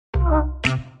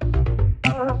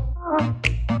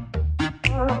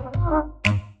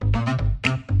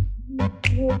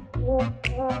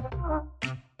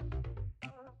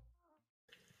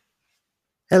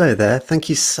Hello there. Thank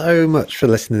you so much for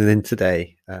listening in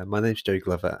today. My name's Joe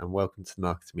Glover and welcome to the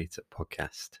Marketing Meetup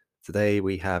podcast. Today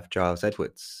we have Giles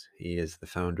Edwards. He is the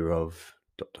founder of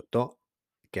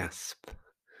Gasp.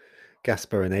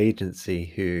 Gasp are an agency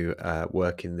who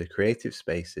work in the creative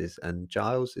spaces, and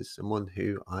Giles is someone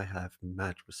who I have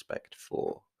mad respect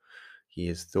for. He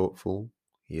is thoughtful,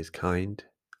 he is kind,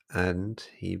 and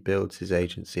he builds his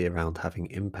agency around having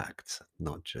impact,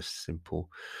 not just simple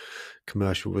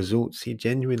commercial results. He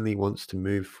genuinely wants to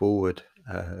move forward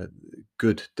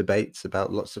good debates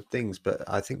about lots of things. But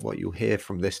I think what you'll hear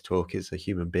from this talk is a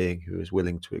human being who is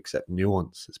willing to accept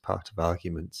nuance as part of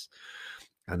arguments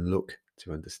and look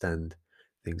to understand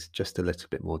things just a little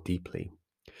bit more deeply.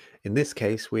 In this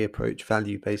case, we approach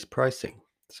value-based pricing.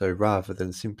 So rather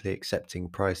than simply accepting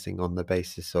pricing on the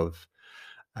basis of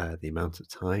the amount of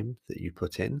time that you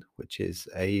put in, which is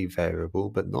a variable,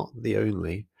 but not the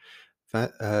only,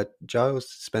 Giles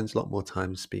spends a lot more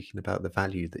time speaking about the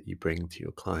value that you bring to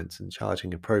your clients and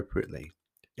charging appropriately.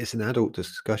 It's an adult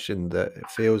discussion that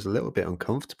feels a little bit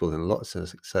uncomfortable in lots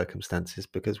of circumstances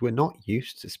because we're not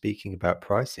used to speaking about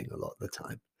pricing a lot of the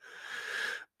time.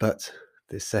 But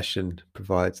this session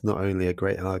provides not only a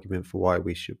great argument for why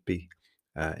we should be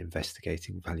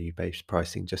investigating value-based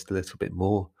pricing just a little bit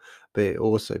more, but it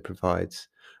also provides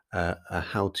a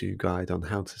how-to guide on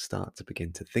how to start to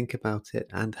begin to think about it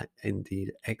and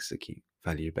indeed execute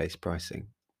value-based pricing.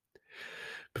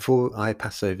 Before I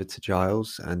pass over to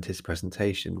Giles and his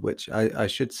presentation, which I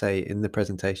should say in the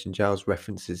presentation, Giles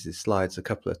references his slides a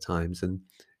couple of times, and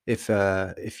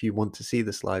if you want to see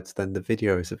the slides, then the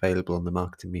video is available on the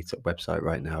Marketing Meetup website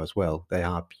right now as well. They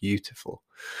are beautiful.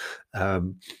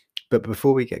 But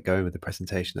before we get going with the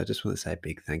presentation, I just want to say a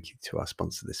big thank you to our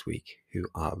sponsor this week, who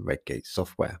are Redgate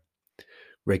Software.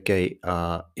 Redgate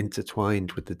are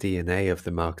intertwined with the DNA of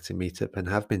the Marketing Meetup and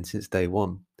have been since day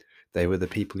one. They were the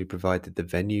people who provided the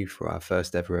venue for our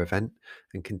first ever event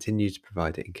and continue to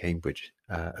provide it in Cambridge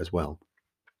as well.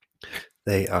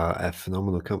 They are a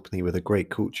phenomenal company with a great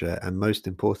culture, and most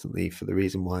importantly, for the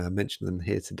reason why I mentioned them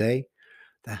here today,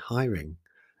 they're hiring.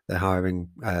 They're hiring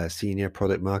senior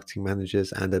product marketing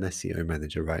managers and an SEO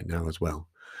manager right now as well.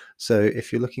 So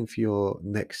if you're looking for your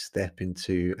next step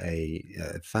into a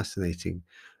fascinating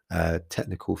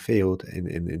technical field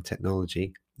in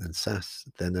technology and SaaS,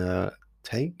 then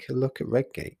take a look at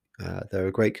Redgate. They're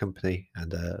a great company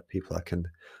and people I can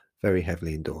very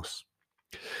heavily endorse.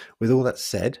 With all that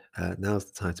said, now's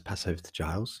the time to pass over to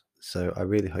Giles. So I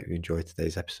really hope you enjoyed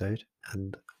today's episode,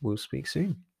 and we'll speak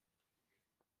soon.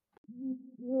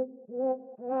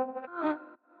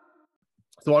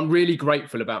 So I'm really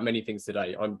grateful about many things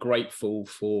today. I'm grateful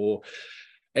for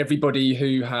everybody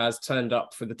who has turned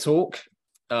up for the talk.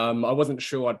 I wasn't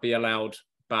sure I'd be allowed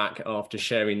back after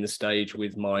sharing the stage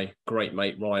with my great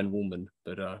mate Ryan Woolman,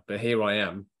 but here I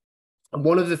am. And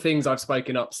one of the things I've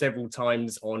spoken up several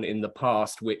times on in the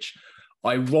past, which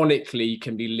ironically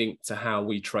can be linked to how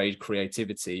we trade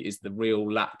creativity, is the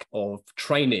real lack of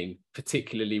training,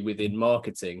 particularly within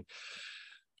marketing.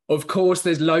 Of course,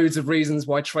 there's loads of reasons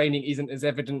why training isn't as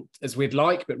evident as we'd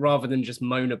like, but rather than just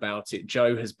moan about it,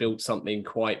 Joe has built something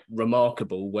quite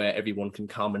remarkable where everyone can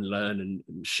come and learn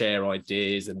and share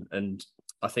ideas. And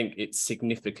I think its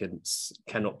significance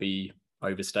cannot be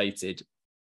overstated.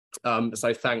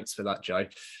 So thanks for that, Joe.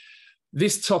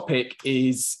 This topic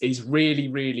is really,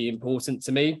 really important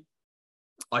to me.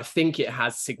 I think it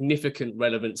has significant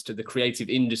relevance to the creative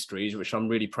industries, which I'm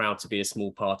really proud to be a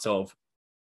small part of.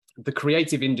 The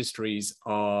creative industries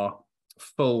are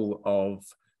full of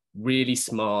really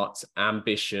smart,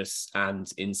 ambitious, and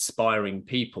inspiring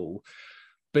people,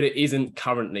 but it isn't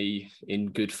currently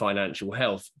in good financial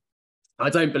health. I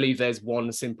don't believe there's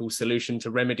one simple solution to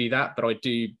remedy that, but I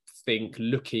do think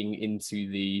looking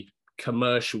into the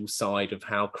commercial side of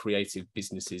how creative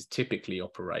businesses typically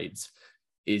operate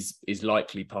is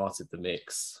likely part of the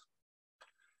mix.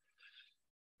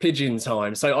 Pigeon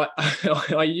time. So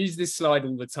I use this slide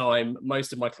all the time.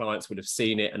 Most of my clients would have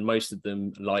seen it, and most of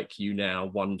them, like you now,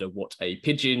 wonder what a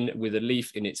pigeon with a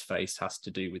leaf in its face has to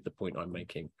do with the point I'm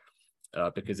making,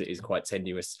 because it is quite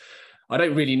tenuous. I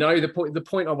don't really know. The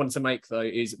point I want to make, though,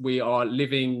 is we are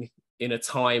living in a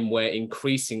time where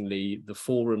increasingly the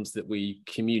forums that we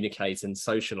communicate and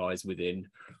socialize within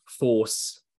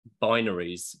force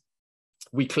binaries.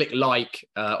 We click like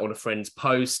on a friend's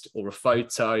post or a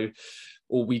photo,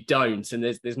 or we don't, and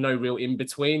there's no real in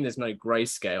between. There's no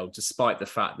grayscale, despite the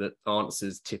fact that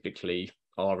answers typically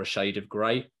are a shade of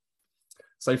grey.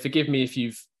 So forgive me if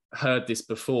you've heard this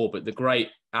before, but the great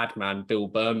ad man Bill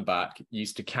Bernbach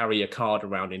used to carry a card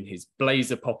around in his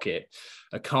blazer pocket,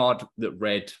 a card that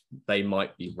read, "They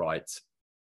might be right."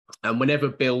 And whenever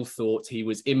Bill thought he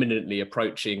was imminently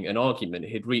approaching an argument,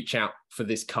 he'd reach out for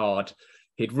this card,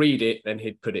 he'd read it, and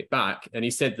he'd put it back. And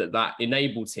he said that that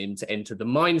enabled him to enter the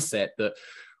mindset that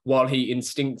while he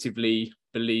instinctively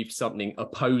believed something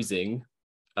opposing,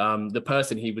 the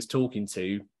person he was talking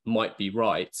to might be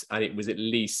right, and it was at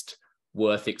least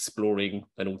worth exploring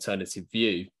an alternative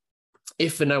view,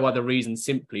 if for no other reason,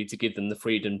 simply to give them the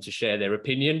freedom to share their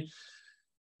opinion.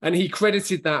 And he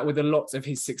credited that with a lot of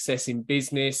his success in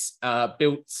business,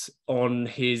 built on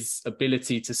his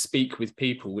ability to speak with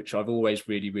people, which I've always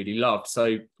really, really loved.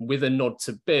 So with a nod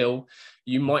to Bill,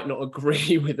 you might not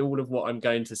agree with all of what I'm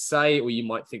going to say, or you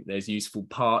might think there's useful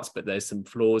parts, but there's some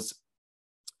flaws.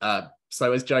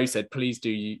 So as Joe said, please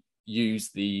do use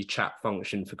the chat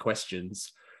function for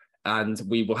questions, and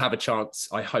we will have a chance,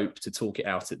 I hope, to talk it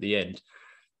out at the end.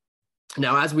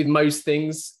 Now, as with most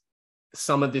things,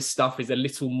 some of this stuff is a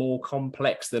little more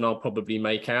complex than I'll probably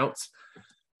make out,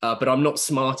 but I'm not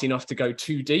smart enough to go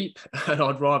too deep, and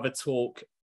I'd rather talk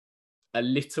a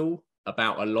little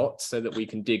about a lot so that we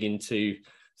can dig into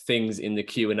things in the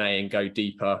Q&A and go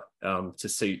deeper to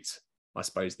suit, I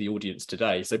suppose, the audience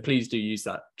today. So please do use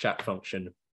that chat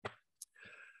function.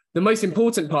 The most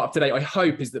important part of today, I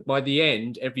hope, is that by the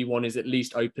end, everyone is at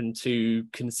least open to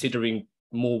considering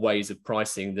more ways of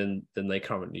pricing than they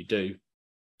currently do.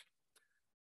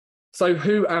 So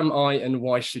who am I and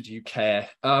why should you care?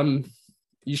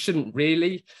 You shouldn't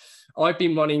really. I've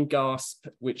been running Gasp,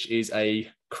 which is a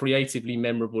creatively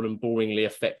memorable and boringly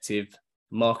effective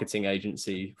marketing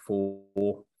agency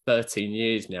for 13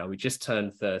 years now. We just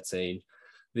turned 13.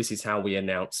 This is how we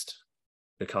announced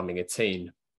becoming a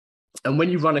team. And when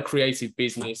you run a creative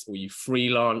business, or you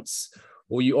freelance,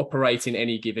 or you operate in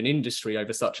any given industry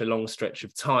over such a long stretch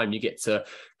of time, you get to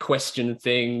question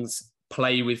things,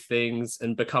 play with things,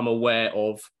 and become aware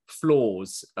of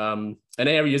flaws and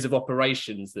areas of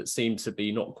operations that seem to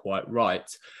be not quite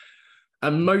right.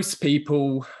 And most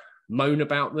people moan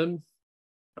about them.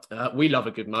 We love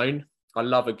a good moan. I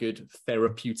love a good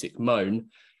therapeutic moan,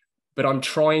 but I'm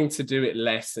trying to do it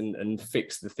less and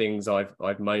fix the things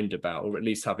I've moaned about, or at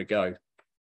least have a go.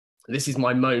 This is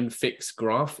my moan fix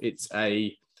graph. It's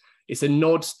a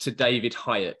nod to David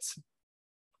Hyatt.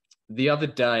 The other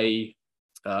day,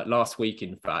 last week,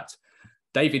 in fact,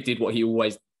 David did what he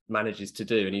always manages to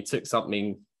do, and he took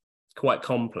something quite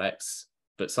complex,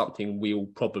 but something we all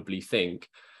probably think,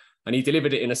 and he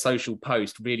delivered it in a social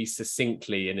post really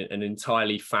succinctly and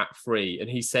entirely fat-free. And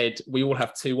he said, we all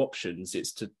have two options.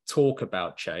 It's to talk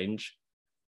about change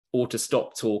or to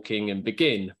stop talking and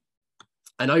begin.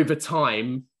 And over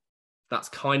time, that's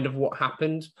kind of what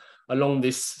happened along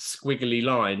this squiggly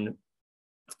line,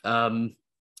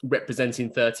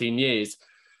 representing 13 years.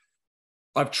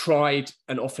 I've tried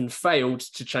and often failed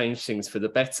to change things for the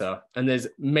better. And there's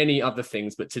many other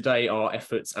things, but today our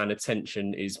efforts and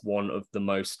attention is one of the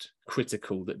most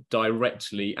critical that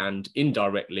directly and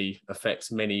indirectly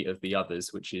affects many of the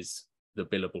others, which is the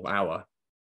billable hour.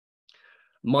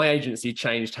 My agency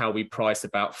changed how we price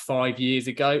about 5 years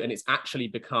ago, and it's actually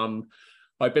become,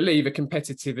 I believe, a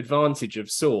competitive advantage of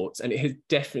sorts. And it has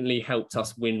definitely helped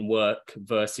us win work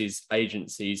versus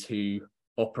agencies who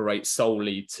operate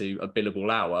solely to a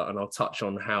billable hour, and I'll touch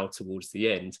on how towards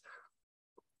the end.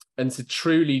 And to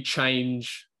truly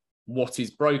change what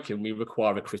is broken, we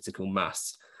require a critical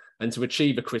mass. And to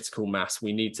achieve a critical mass,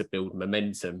 we need to build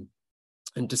momentum.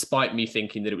 And despite me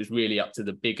thinking that it was really up to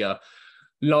the bigger,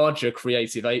 larger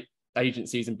creative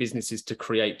agencies and businesses to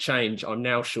create change, I'm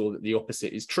now sure that the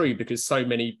opposite is true, because so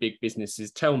many big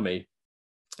businesses tell me.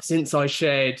 Since I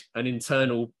shared an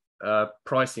internal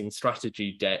pricing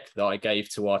strategy deck that I gave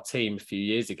to our team a few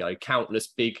years ago, countless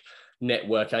big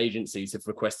network agencies have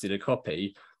requested a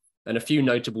copy, and a few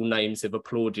notable names have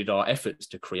applauded our efforts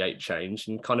to create change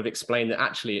and kind of explained that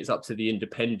actually it's up to the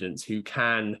independents who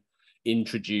can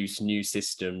introduce new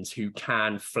systems, who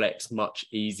can flex much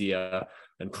easier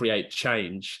and create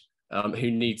change,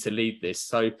 who need to lead this.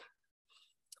 So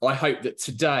I hope that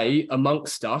today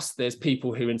amongst us, there's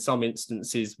people who in some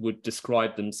instances would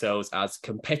describe themselves as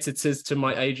competitors to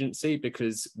my agency,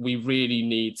 because we really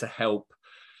need to help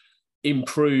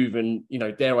improve and,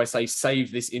 dare I say,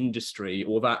 save this industry,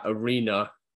 or that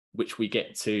arena which we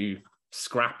get to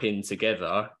scrap in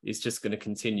together is just going to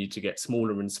continue to get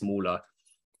smaller and smaller,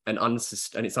 and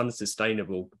it's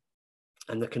unsustainable.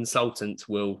 And the consultants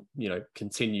will,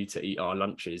 continue to eat our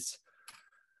lunches.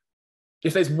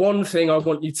 If there's one thing I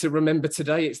want you to remember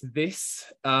today, it's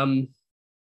this.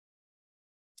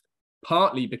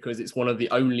 Partly because it's one of the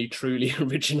only truly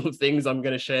original things I'm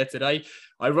going to share today.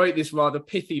 I wrote this rather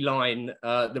pithy line.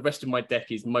 The rest of my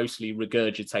deck is mostly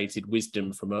regurgitated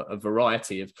wisdom from a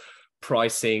variety of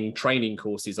pricing, training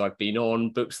courses I've been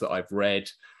on, books that I've read,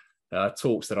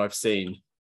 talks that I've seen.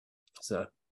 It's a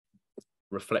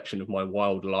reflection of my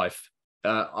wild life.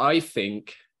 I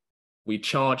think we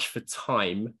charge for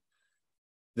time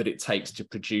that it takes to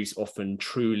produce often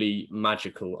truly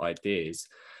magical ideas.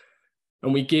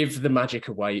 And we give the magic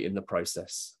away in the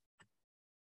process.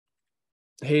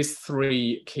 Here's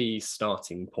 3 key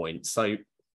starting points. So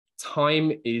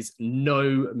time is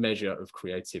no measure of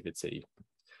creativity.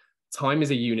 Time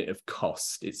is a unit of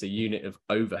cost. It's a unit of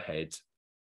overhead.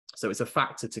 So it's a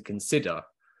factor to consider,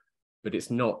 but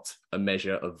it's not a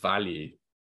measure of value.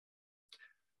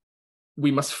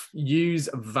 We must use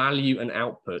value and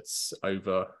outputs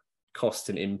over cost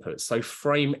and inputs. So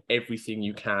frame everything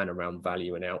you can around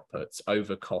value and outputs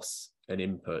over costs and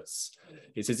inputs.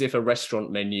 It's as if a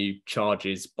restaurant menu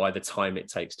charges by the time it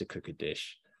takes to cook a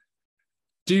dish.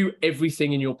 Do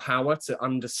everything in your power to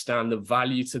understand the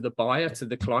value to the buyer, to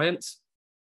the client.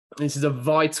 This is a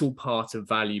vital part of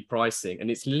value pricing,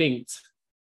 and it's linked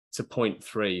to point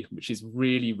 3, which is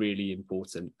really, really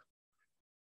important.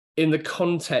 In the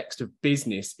context of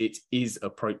business, it is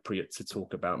appropriate to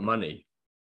talk about money.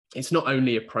 It's not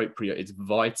only appropriate, it's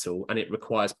vital, and it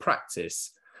requires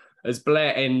practice. As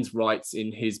Blair Enns writes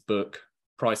in his book,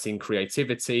 Pricing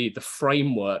Creativity, the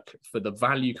framework for the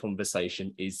value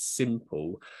conversation is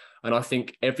simple. And I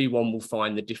think everyone will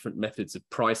find the different methods of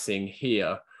pricing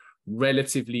here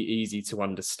relatively easy to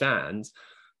understand.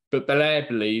 But Blair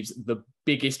believes the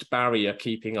biggest barrier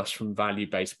keeping us from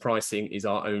value-based pricing is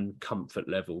our own comfort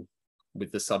level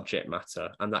with the subject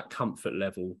matter and that comfort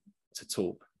level to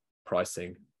talk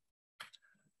pricing.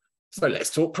 So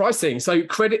let's talk pricing. So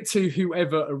credit to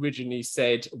whoever originally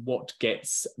said what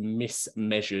gets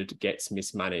mismeasured gets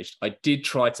mismanaged. I did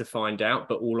try to find out,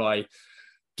 but all I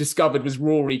discovered was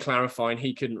Rory clarifying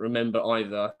he couldn't remember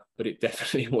either, but it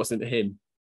definitely wasn't him.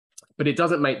 But it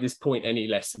doesn't make this point any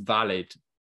less valid.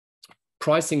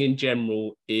 Pricing in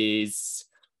general is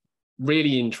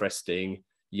really interesting,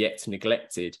 yet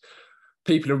neglected.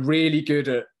 People are really good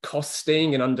at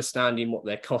costing and understanding what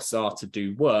their costs are to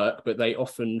do work, but they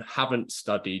often haven't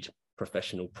studied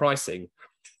professional pricing.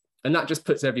 And that just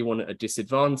puts everyone at a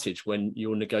disadvantage when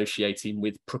you're negotiating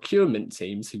with procurement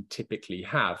teams who typically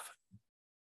have.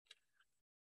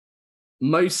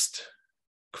 Most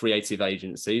creative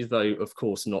agencies, though of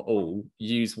course not all,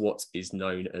 use what is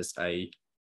known as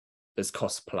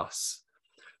cost plus.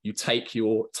 You take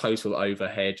your total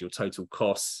overhead, your total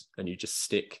costs, and you just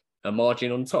stick a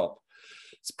margin on top.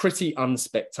 It's pretty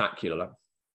unspectacular.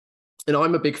 And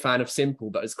I'm a big fan of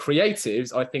simple, but as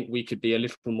creatives, I think we could be a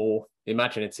little more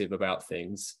imaginative about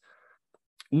things.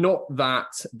 Not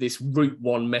that this route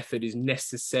 1 method is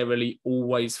necessarily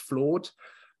always flawed.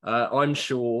 I'm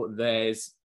sure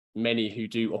there's many who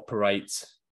do operate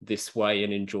this way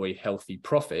and enjoy healthy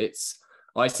profits.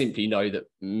 I simply know that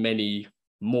many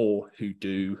more who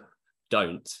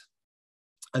don't.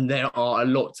 And there are a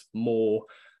lot more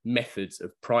methods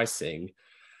of pricing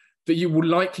that you will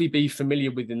likely be familiar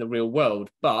with in the real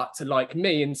world. But like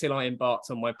me, until I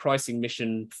embarked on my pricing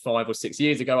mission 5 or 6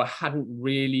 years ago, I hadn't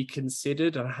really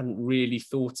considered, I hadn't really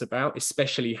thought about,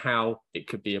 especially how it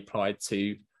could be applied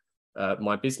to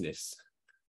my business.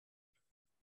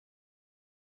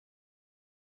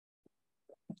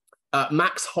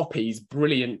 Max Hoppy's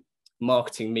brilliant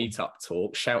marketing meetup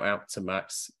talk, shout out to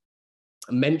Max,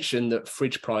 mentioned that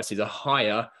fridge prices are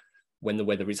higher when the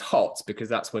weather is hot, because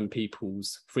that's when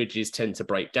people's fridges tend to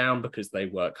break down because they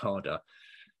work harder.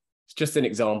 It's just an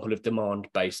example of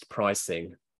demand-based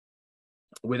pricing.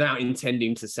 Without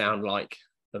intending to sound like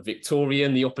a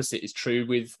Victorian, the opposite is true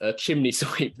with a chimney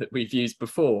sweep that we've used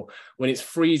before. When it's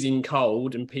freezing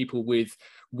cold and people with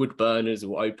wood burners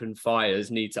or open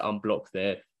fires need to unblock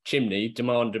their chimney,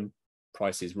 demand and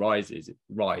prices rise.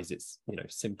 It's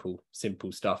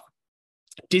simple stuff.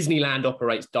 Disneyland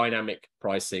operates dynamic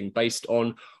pricing based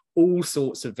on all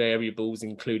sorts of variables,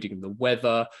 including the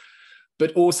weather,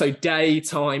 but also day,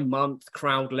 time, month,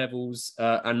 crowd levels,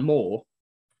 and more.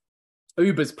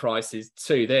 Uber's prices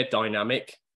too, they're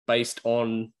dynamic based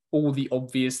on all the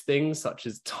obvious things such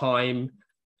as time,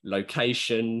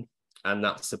 location, and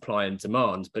that supply and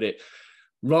demand. But it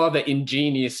rather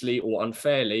ingeniously or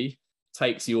unfairly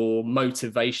takes your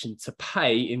motivation to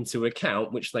pay into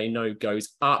account, which they know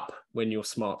goes up when your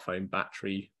smartphone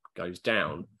battery goes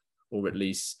down, or at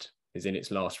least is in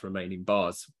its last remaining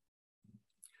bars.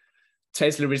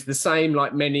 Tesla is the same,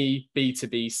 like many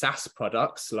B2B SaaS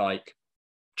products like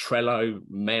Trello,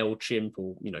 MailChimp,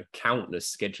 or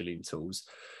countless scheduling tools.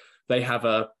 They have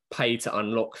a pay to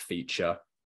unlock feature.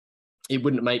 it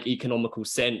wouldn't make economical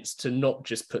sense to not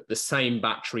just put the same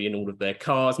battery in all of their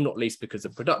cars, not least because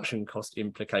of production cost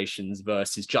implications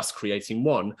versus just creating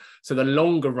one. So the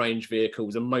longer range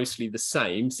vehicles are mostly the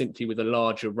same, simply with a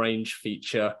larger range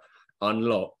feature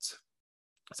unlocked.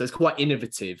 So it's quite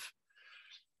innovative,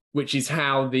 which is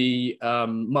how the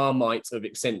Marmite of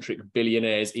eccentric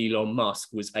billionaires Elon Musk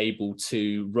was able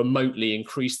to remotely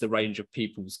increase the range of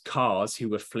people's cars who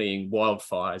were fleeing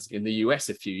wildfires in the US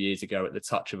a few years ago at the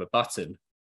touch of a button.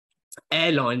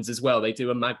 Airlines as well, they do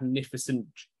a magnificent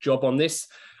job on this,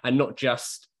 and not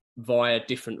just via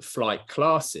different flight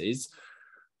classes.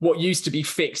 What used to be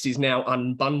fixed is now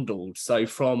unbundled. So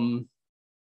from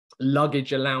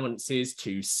luggage allowances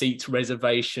to seat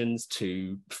reservations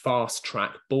to fast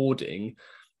track boarding,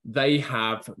 they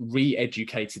have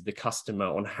re-educated the customer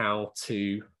on how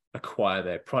to acquire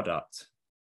their product.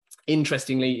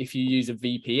 Interestingly, if you use a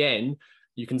VPN,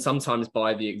 you can sometimes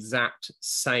buy the exact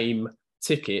same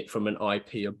ticket from an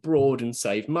IP abroad and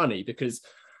save money, because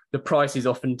the price is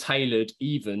often tailored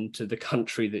even to the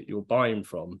country that you're buying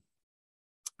from.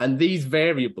 And these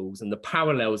variables and the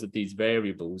parallels of these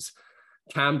variables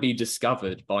can be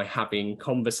discovered by having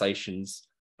conversations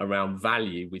around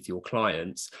value with your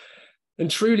clients and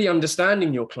truly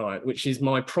understanding your client, which is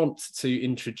my prompt to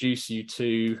introduce you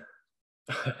to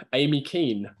Amy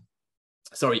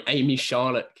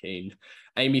Charlotte Keane.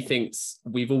 Amy thinks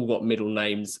we've all got middle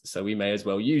names, so we may as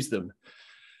well use them.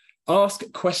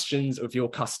 Ask questions of your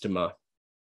customer,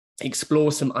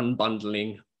 explore some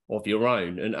unbundling of your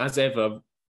own, and as ever,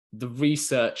 the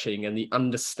researching and the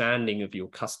understanding of your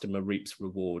customer reaps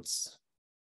rewards.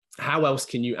 How else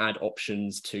can you add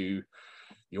options to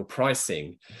your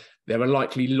pricing? There are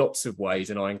likely lots of ways,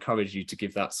 and I encourage you to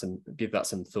give that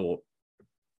some thought.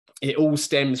 It all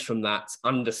stems from that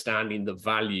understanding the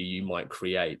value you might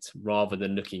create rather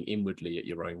than looking inwardly at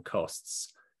your own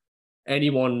costs.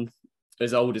 Anyone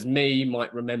as old as me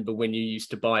might remember when you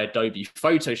used to buy Adobe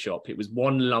Photoshop, it was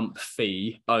one lump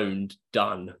fee, owned,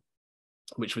 done,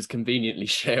 which was conveniently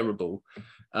shareable.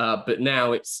 But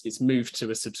now it's moved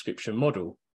to a subscription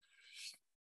model.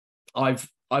 I've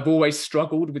always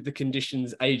struggled with the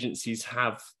conditions agencies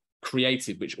have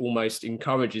created, which almost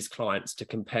encourages clients to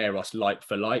compare us like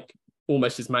for like,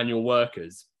 almost as manual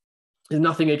workers. There's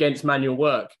nothing against manual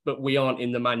work, but we aren't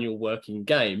in the manual working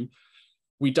game.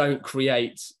 We don't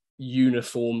create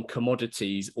uniform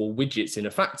commodities or widgets in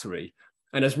a factory.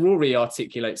 And as Rory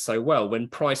articulates so well, when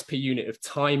price per unit of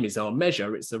time is our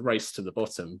measure, it's a race to the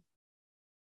bottom.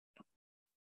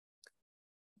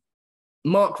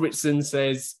 Mark Ritson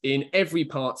says, in every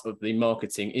part of the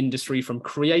marketing industry, from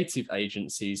creative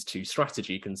agencies to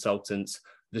strategy consultants,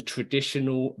 the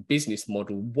traditional business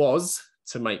model was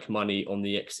to make money on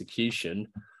the execution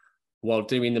while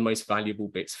doing the most valuable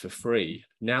bits for free.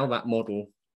 Now that model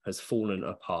has fallen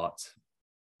apart.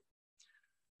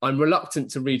 I'm reluctant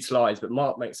to read slides, but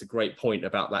Mark makes a great point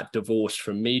about that divorce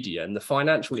from media and the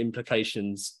financial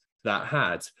implications that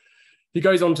had. He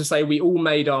goes on to say, we all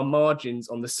made our margins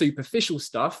on the superficial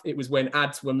stuff. It was when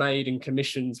ads were made and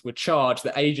commissions were charged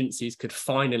that agencies could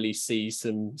finally see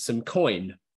some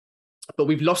coin. But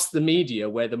we've lost the media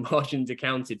where the margins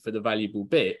accounted for the valuable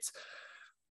bit.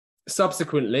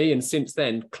 Subsequently, and since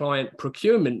then, client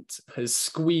procurement has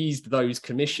squeezed those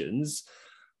commissions.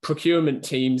 Procurement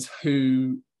teams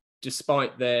who,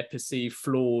 despite their perceived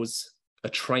flaws, are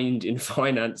trained in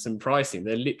finance and pricing.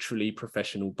 They're literally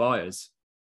professional buyers.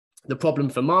 The problem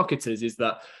for marketers is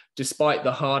that despite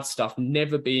the hard stuff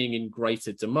never being in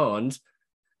greater demand,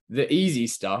 the easy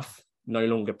stuff no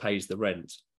longer pays the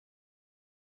rent.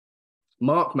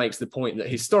 Mark makes the point that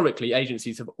historically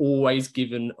agencies have always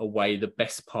given away the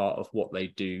best part of what they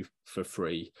do for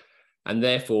free, and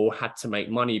therefore had to make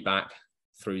money back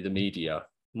through the media,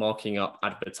 marking up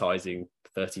advertising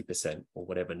 30% or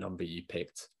whatever number you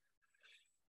picked.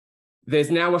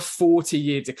 There's now a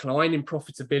 40-year decline in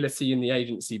profitability in the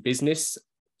agency business.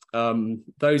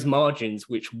 Those margins,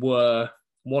 which were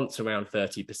once around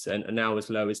 30%, are now as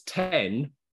low as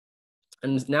 10%.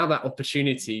 And now that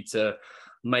opportunity to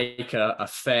make a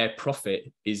fair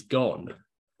profit is gone.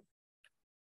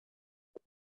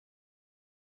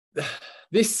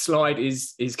 This slide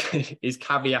is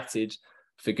caveated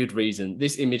for good reason.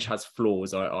 This image has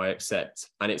flaws, I accept,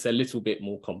 and it's a little bit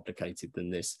more complicated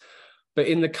than this. But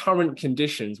in the current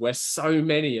conditions where so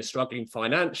many are struggling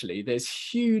financially, there's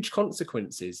huge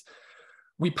consequences.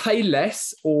 We pay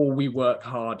less or we work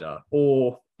harder,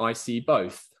 or I see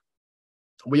both.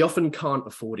 We often can't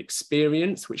afford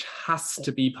experience, which has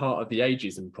to be part of the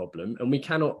ageism problem, and we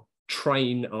cannot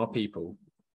train our people.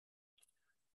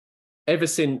 Ever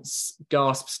since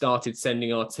Gasp started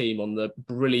sending our team on the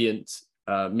brilliant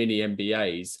mini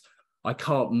MBAs, I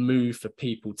can't move for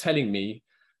people telling me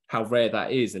how rare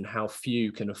that is and how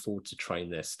few can afford to train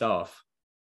their staff.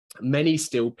 Many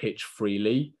still pitch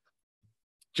freely,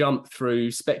 jump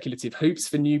through speculative hoops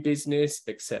for new business,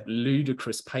 accept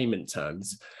ludicrous payment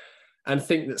terms, and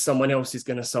think that someone else is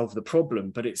going to solve the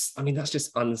problem. But that's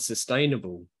just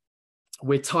unsustainable.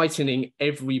 We're tightening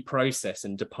every process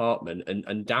and department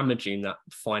and damaging that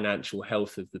financial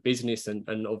health of the business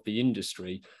and of the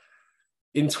industry.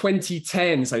 In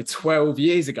 2010, so 12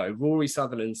 years ago, Rory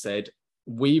Sutherland said,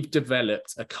 we've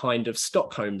developed a kind of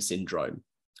Stockholm syndrome,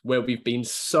 where we've been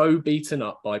so beaten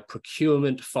up by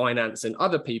procurement, finance, and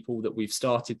other people that we've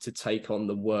started to take on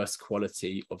the worst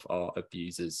quality of our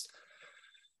abusers.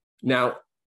 Now,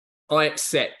 I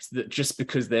accept that just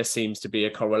because there seems to be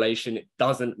a correlation, it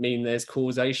doesn't mean there's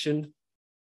causation.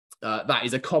 That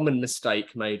is a common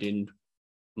mistake made in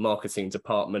marketing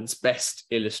departments, best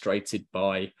illustrated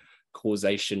by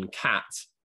Causation Cat,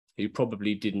 who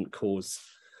probably didn't cause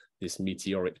this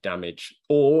meteoric damage.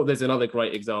 Or there's another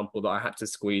great example that I had to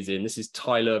squeeze in. This is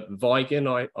Tyler Vigan,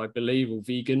 I believe, or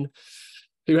Vegan,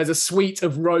 who has a suite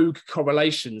of rogue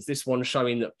correlations. This one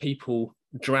showing that people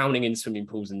drowning in swimming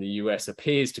pools in the US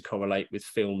appears to correlate with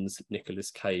films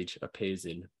Nicolas Cage appears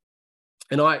in.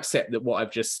 And I accept that what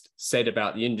I've just said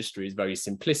about the industry is very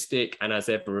simplistic and, as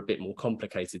ever, a bit more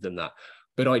complicated than that.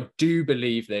 But I do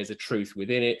believe there's a truth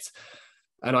within it.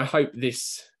 And I hope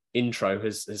this intro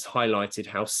has highlighted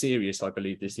how serious I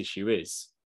believe this issue is.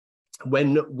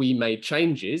 When we made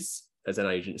changes as an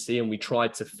agency and we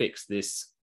tried to fix this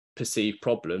perceived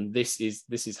problem, this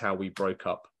is how we broke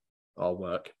up our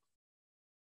work.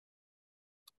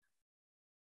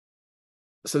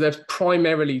 So there's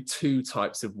primarily two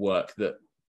types of work that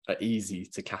are easy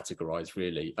to categorize,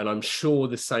 really. And I'm sure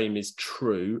the same is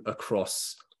true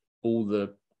across all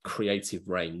the creative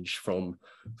range, from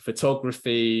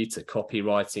photography to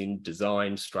copywriting,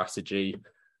 design, strategy.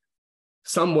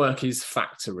 Some work is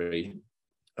factory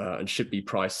and should be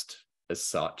priced as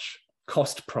such.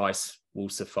 Cost price will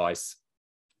suffice.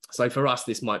 So for us,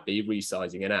 this might be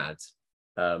resizing an ad.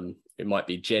 It might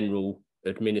be general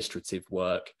administrative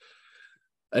work,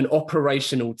 an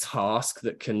operational task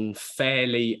that can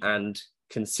fairly and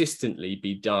consistently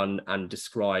be done and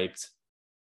described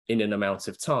in an amount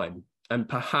of time. And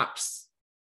perhaps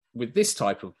with this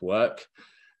type of work,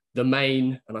 the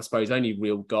main, and I suppose only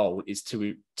real goal is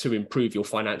to improve your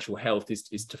financial health,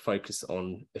 is to focus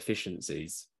on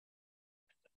efficiencies.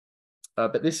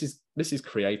 But this is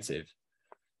creative.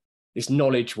 It's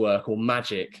knowledge work, or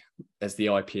magic, as the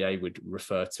IPA would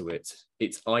refer to it.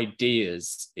 It's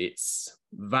ideas, it's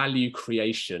value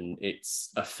creation, it's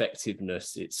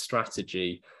effectiveness, it's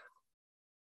strategy,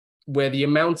 where the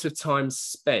amount of time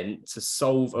spent to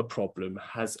solve a problem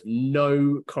has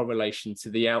no correlation to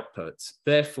the output.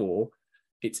 Therefore,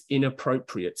 it's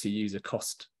inappropriate to use a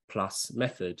cost plus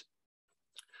method.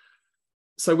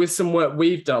 So with some work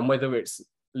we've done, whether it's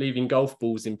leaving golf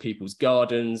balls in people's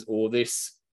gardens or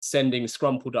this sending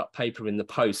scrumpled up paper in the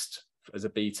post as a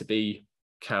B2B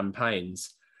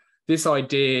campaigns, this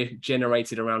idea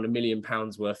generated around £1 million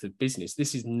worth of business.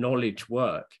 This is knowledge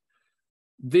work.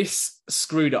 This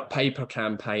screwed up paper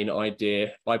campaign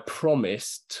idea, I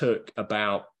promise, took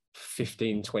about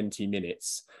 15, 20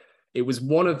 minutes. It was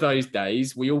one of those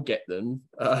days, we all get them,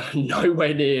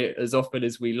 nowhere near as often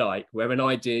as we like, where an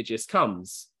idea just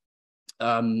comes.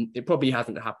 It probably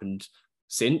hasn't happened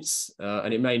since,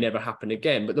 and it may never happen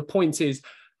again. But the point is,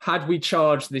 had we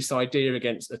charged this idea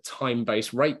against a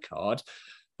time-based rate card,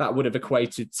 that would have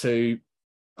equated to,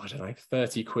 I don't know,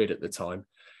 30 quid at the time.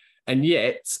 And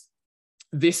yet,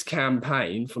 this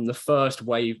campaign, from the first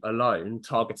wave alone,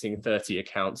 targeting 30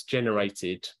 accounts,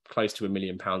 generated close to £1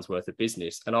 million worth of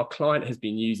business. And our client has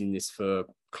been using this for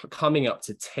coming up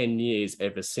to 10 years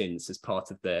ever since as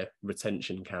part of their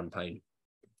retention campaign.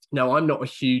 Now, I'm not a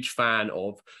huge fan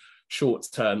of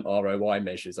short-term ROI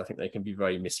measures. I think they can be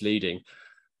very misleading,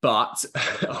 but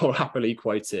I'll happily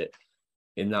quote it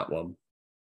in that one.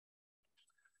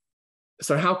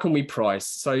 So how can we price?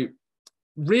 So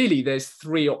really, there's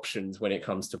three options when it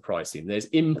comes to pricing. There's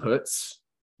inputs,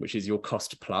 which is your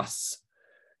cost plus.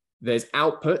 There's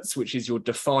outputs, which is your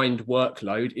defined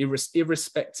workload,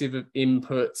 irrespective of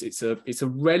inputs. It's a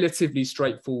relatively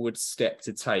straightforward step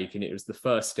to take, and it was the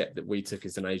first step that we took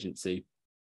as an agency.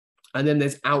 And then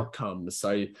there's outcomes.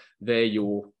 So they're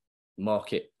your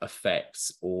market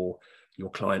effects or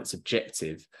your client's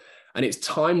objective. And it's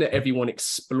time that everyone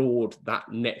explored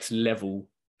that next level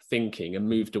thinking and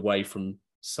moved away from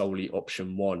solely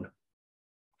option one.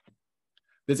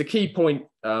 There's a key point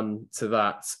to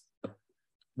that,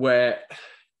 where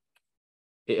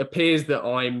it appears that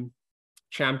I'm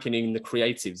championing the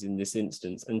creatives in this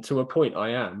instance, and to a point I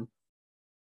am,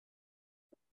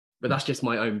 but that's just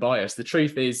my own bias. The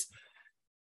truth is,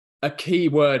 a key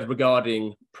word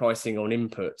regarding pricing on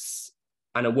inputs,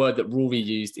 and a word that Rory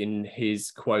used in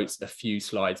his quotes a few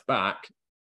slides back,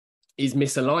 is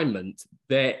misalignment.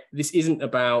 This isn't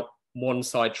about one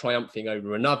side triumphing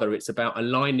over another. It's about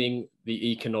aligning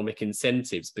the economic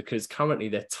incentives, because currently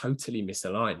they're totally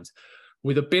misaligned.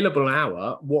 With a billable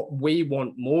hour, what we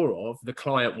want more of, the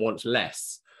client wants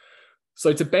less.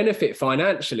 So to benefit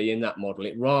financially in that model,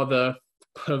 it rather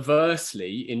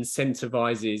perversely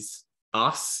incentivizes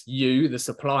us, you, the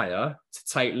supplier, to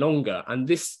take longer. And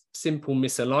this simple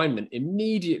misalignment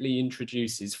immediately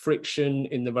introduces friction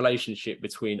in the relationship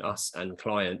between us and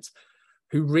client,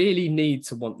 who really need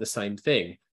to want the same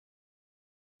thing.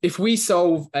 If we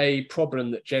solve a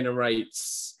problem that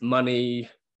generates money,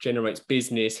 generates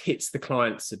business, hits the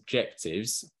client's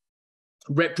objectives,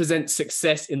 represents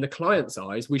success in the client's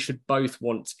eyes, we should both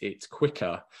want it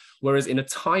quicker. Whereas in a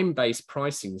time-based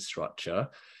pricing structure,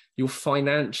 you're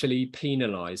financially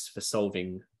penalized for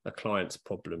solving a client's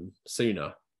problem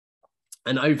sooner.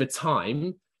 And over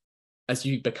time, as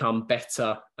you become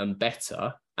better and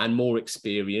better and more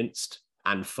experienced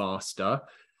and faster,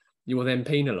 you will then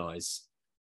penalize.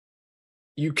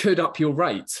 You could up your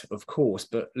rate, of course,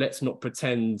 but let's not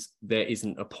pretend there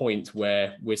isn't a point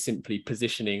where we're simply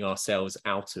positioning ourselves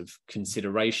out of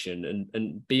consideration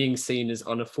and being seen as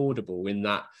unaffordable in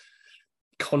that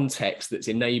context that's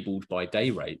enabled by day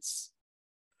rates.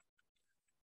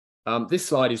 This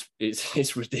slide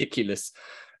is ridiculous,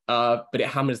 but it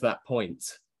hammers that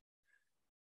point.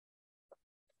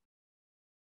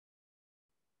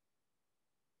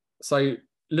 So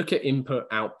look at input,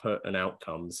 output, and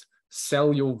outcomes.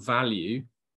 Sell your value,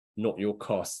 not your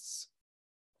costs.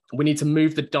 We need to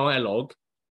move the dialogue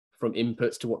from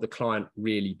inputs to what the client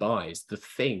really buys, the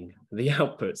thing, the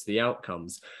outputs, the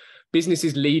outcomes.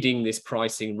 Businesses leading this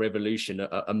pricing revolution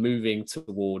are moving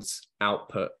towards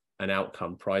output and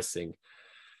outcome pricing.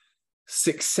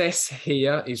 Success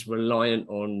here is reliant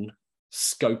on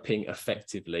scoping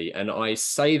effectively. And I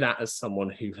say that as someone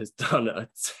who has done a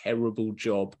terrible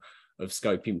job of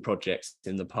scoping projects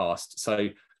in the past. So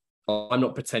I'm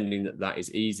not pretending that that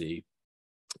is easy,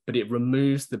 but it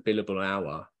removes the billable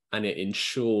hour and it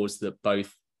ensures that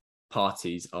both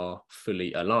parties are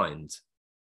fully aligned.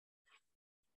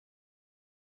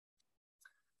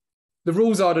 The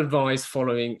rules I'd advise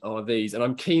following are these, and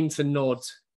I'm keen to nod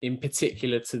in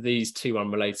particular to these two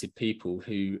unrelated people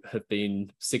who have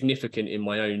been significant in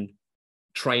my own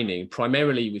training,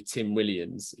 primarily with Tim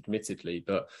Williams, admittedly,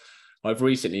 but I've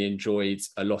recently enjoyed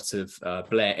a lot of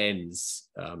Blair Enns,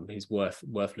 who's worth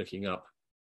looking up.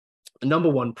 Number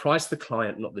one, price the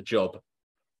client, not the job.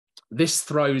 This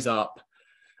throws up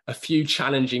a few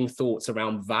challenging thoughts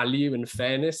around value and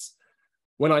fairness.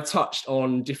 When I touched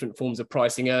on different forms of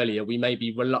pricing earlier, we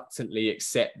maybe reluctantly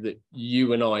accept that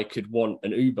you and I could want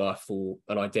an Uber for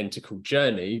an identical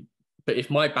journey, but if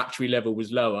my battery level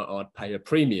was lower, I'd pay a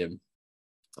premium.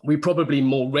 We probably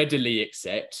more readily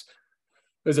accept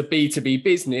as a B2B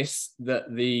business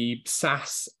that the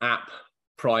SaaS app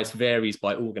price varies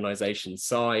by organization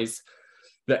size,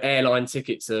 that airline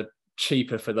tickets are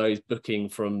cheaper for those booking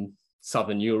from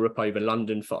Southern Europe over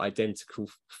London for identical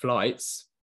flights.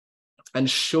 And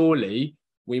surely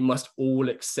we must all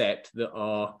accept that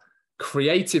our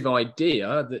creative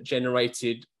idea that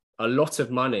generated a lot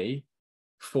of money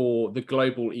for the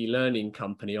global e-learning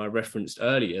company I referenced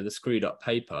earlier, the Screwed Up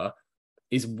Paper,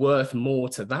 is worth more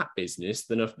to that business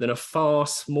than a far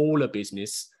smaller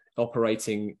business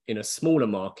operating in a smaller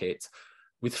market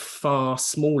with far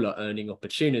smaller earning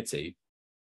opportunity.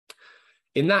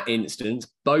 In that instance,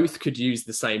 both could use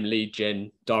the same lead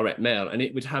gen direct mail, and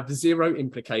it would have zero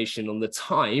implication on the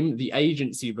time the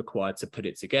agency required to put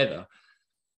it together.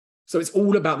 So it's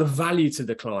all about the value to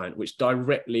the client, which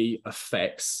directly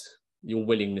affects your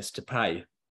willingness to pay.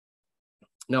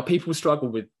 Now, people struggle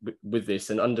with this,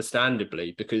 and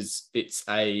understandably, because it's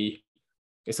a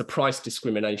price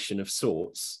discrimination of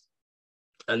sorts.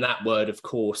 And that word, of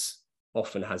course,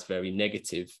 often has very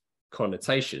negative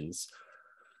connotations.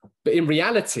 But in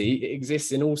reality, it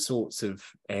exists in all sorts of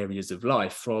areas of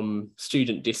life, from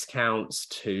student discounts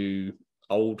to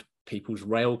old people's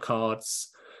rail cards,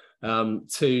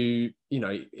 to,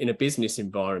 in a business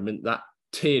environment, that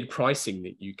tiered pricing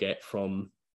that you get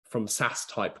from SaaS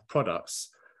type products.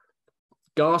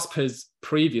 Gasp has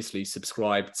previously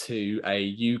subscribed to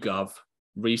a YouGov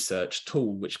research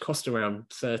tool, which cost around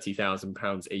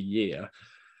 £30,000 a year.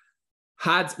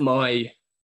 Had my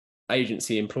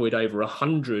agency employed over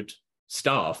 100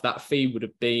 staff, that fee would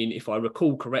have been, if I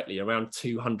recall correctly, around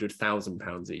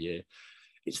 £200,000 a year.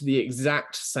 It's the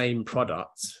exact same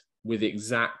product with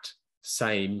exact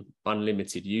same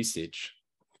unlimited usage.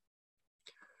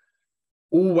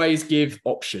 Always give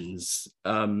options.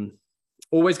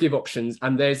 Always give options.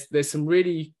 And there's some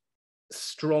really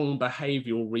strong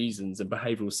behavioral reasons and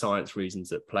behavioral science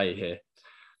reasons at play here.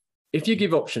 If you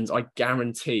give options, I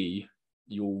guarantee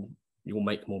you'll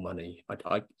make more money.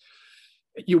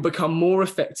 You'll become more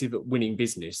effective at winning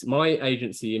business. My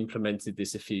agency implemented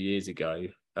this a few years ago,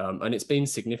 and it's been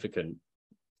significant.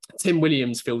 Tim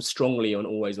Williams feels strongly on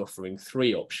always offering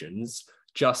 3 options,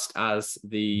 just as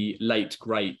the late,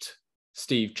 great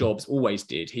Steve Jobs always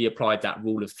did. He applied that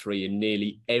rule of 3 in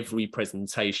nearly every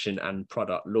presentation and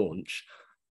product launch.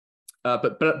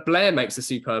 But Blair makes a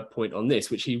superb point on this,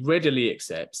 which he readily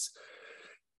accepts,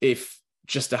 if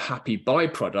just a happy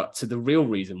byproduct to the real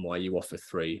reason why you offer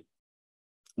 3.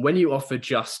 When you offer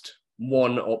just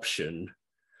one option,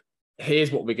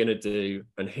 here's what we're going to do,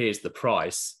 and here's the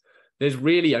price, there's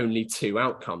really only 2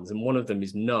 outcomes, and one of them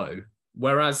is no.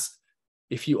 Whereas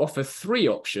if you offer 3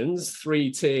 options,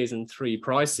 3 tiers and 3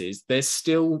 prices, there's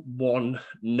still 1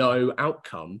 no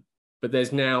outcome, but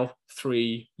there's now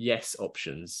 3 yes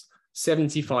options.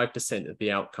 75% of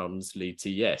the outcomes lead to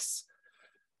yes.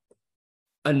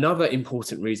 Another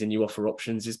important reason you offer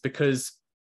options is because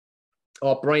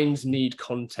our brains need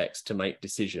context to make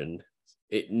decision.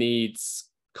 It needs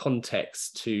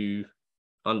context to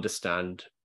understand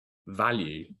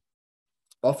value.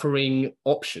 Offering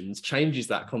options changes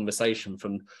that conversation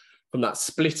from that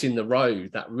split in the road,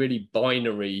 that really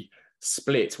binary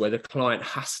split where the client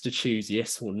has to choose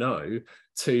yes or no,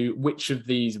 to which of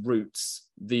these routes,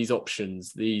 these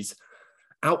options, these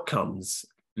outcomes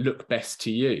look best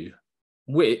to you,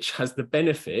 which has the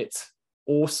benefit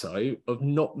also of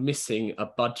not missing a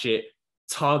budget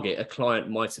target a client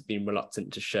might have been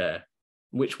reluctant to share.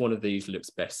 Which one of these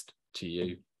looks best to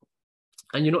you?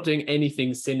 And you're not doing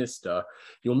anything sinister.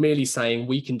 You're merely saying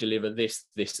we can deliver this,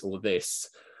 this, or this,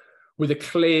 with a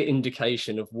clear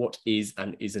indication of what is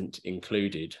and isn't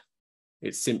included.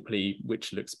 It's simply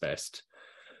which looks best.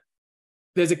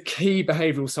 There's a key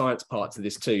behavioral science part to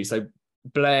this too. So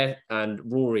Blair and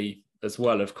Rory as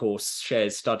well, of course,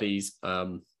 shares studies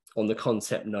on the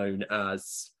concept known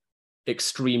as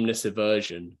extremeness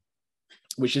aversion,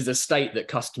 which is a state that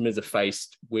customers are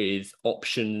faced with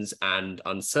options and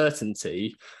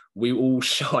uncertainty. We all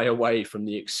shy away from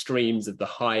the extremes of the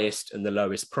highest and the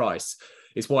lowest price.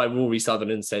 It's why Rory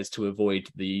Sutherland says to avoid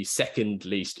the second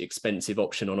least expensive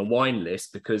option on a wine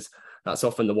list, because that's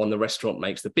often the one the restaurant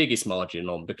makes the biggest margin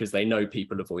on, because they know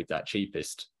people avoid that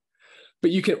cheapest.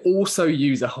 But you can also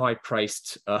use a high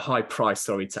price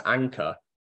to anchor,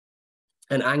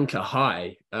 and anchor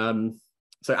high.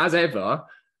 So as ever,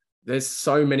 there's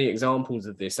so many examples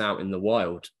of this out in the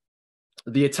wild.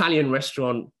 The Italian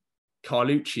restaurant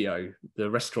Carluccio, the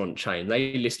restaurant chain,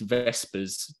 they list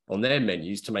Vespers on their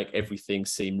menus to make everything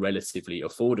seem relatively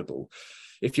affordable.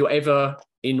 If you're ever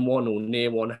in one or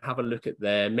near one, have a look at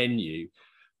their menu.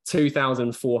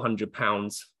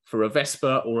 £2,400 for a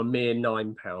Vesper, or a mere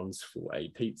 £9 for a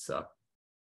pizza.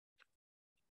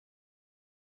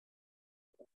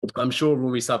 I'm sure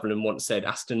Rory Sutherland once said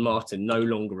Aston Martin no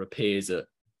longer appears at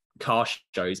car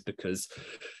shows because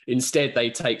instead they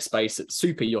take space at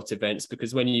super yacht events,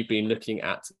 because when you've been looking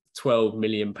at £12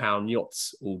 million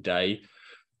yachts all day,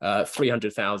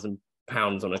 £300,000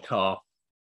 on a car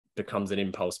becomes an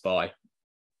impulse buy.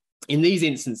 In these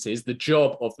instances, the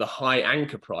job of the high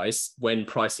anchor price when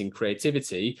pricing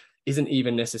creativity isn't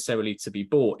even necessarily to be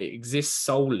bought. It exists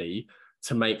solely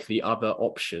to make the other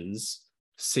options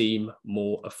seem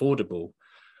more affordable.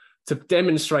 To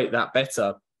demonstrate that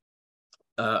better,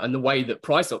 and the way that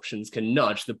price options can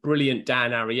nudge, the brilliant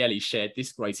Dan Ariely shared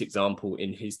this great example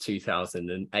in his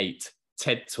 2008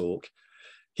 TED Talk.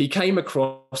 He came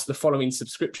across the following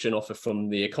subscription offer from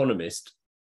The Economist.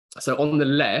 So on the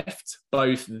left,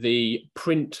 both the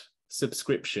print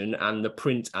subscription and the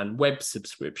print and web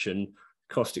subscription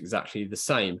cost exactly the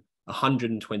same,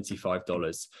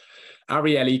 $125.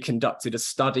 Ariely conducted a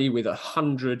study with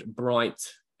 100 bright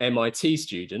MIT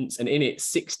students, and in it,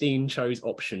 16 chose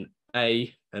option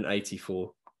A and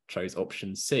 84 chose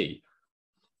option C.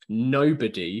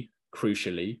 Nobody,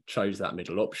 crucially, chose that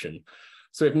middle option.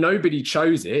 So if nobody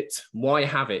chose it, why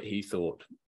have it, he thought.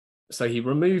 So he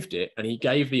removed it and he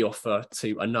gave the offer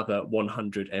to another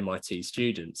 100 MIT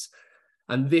students.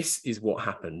 And this is what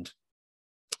happened.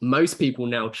 Most people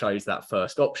now chose that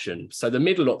first option. So the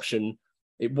middle option,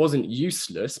 it wasn't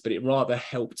useless, but it rather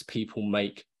helped people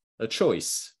make a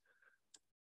choice.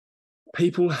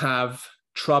 People have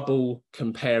trouble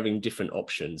comparing different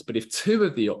options. But if two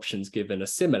of the options given are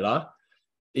similar,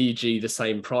 e.g. the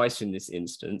same price in this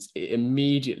instance, it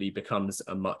immediately becomes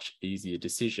a much easier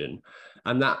decision.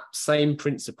 And that same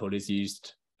principle is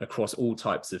used across all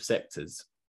types of sectors.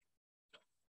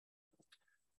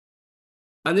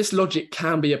 And this logic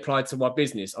can be applied to our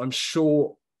business. I'm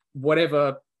sure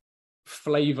whatever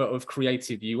flavor of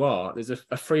creative you are, there's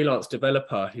a freelance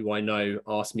developer who I know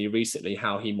asked me recently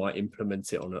how he might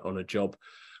implement it on a job,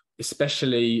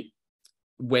 especially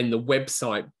when the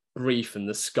website brief and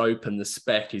the scope and the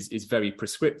spec is very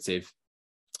prescriptive.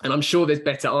 And I'm sure there's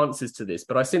better answers to this,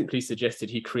 but I simply suggested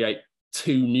he create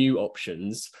two new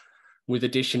options with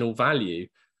additional value.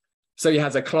 So he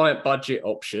has a client budget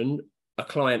option, a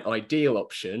client ideal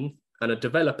option, and a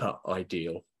developer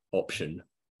ideal option.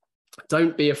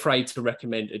 Don't be afraid to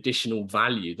recommend additional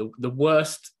value. The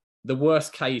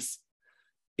worst case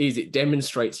is it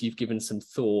demonstrates you've given some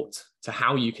thought to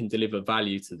how you can deliver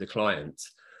value to the client.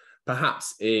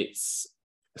 Perhaps it's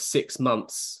 6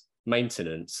 months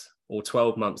maintenance or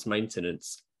 12 months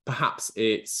maintenance. Perhaps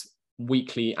it's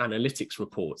weekly analytics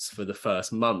reports for the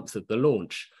first month of the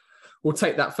launch. We'll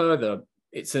take that further.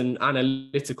 It's an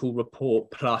analytical report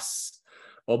plus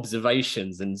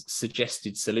observations and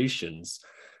suggested solutions.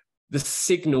 The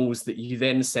signals that you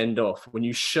then send off when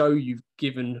you show you've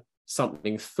given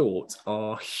something thought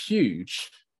are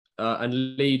huge,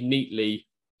 and lead neatly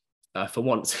for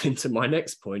once into my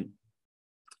next point.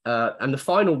 And the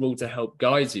final rule to help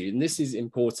guide you, and this is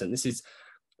important, this is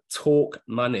talk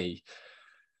money.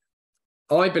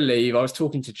 I believe, I was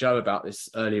talking to Joe about this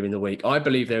earlier in the week, I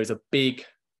believe there is a big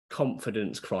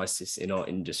confidence crisis in our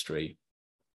industry.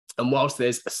 And whilst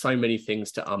there's so many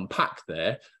things to unpack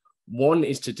there, one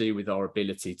is to do with our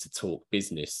ability to talk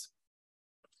business.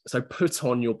 So put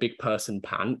on your big person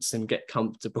pants and get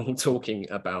comfortable talking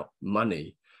about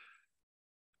money.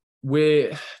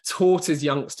 We're taught as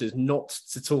youngsters not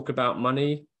to talk about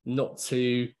money, not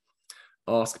to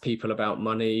ask people about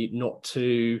money, not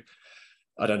to,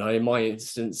 I don't know, in my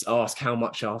instance, ask how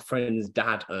much our friend's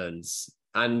dad earns.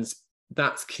 And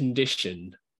that's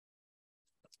conditioned.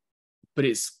 But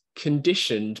it's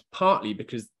conditioned partly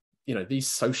because, you know, these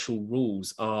social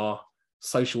rules are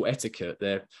social etiquette.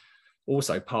 They're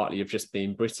also partly of just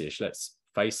being British, let's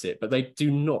face it, but they do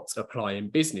not apply in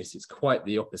business. It's quite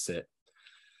the opposite.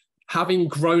 Having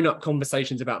grown-up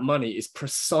conversations about money is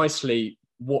precisely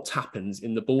what happens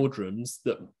in the boardrooms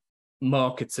that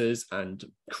marketers and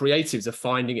creatives are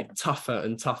finding it tougher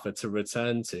and tougher to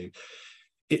return to.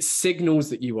 It signals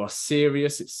that you are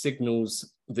serious. It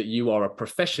signals that you are a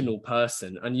professional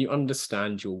person and you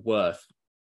understand your worth.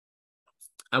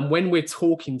 And when we're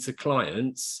talking to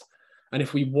clients, and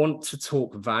if we want to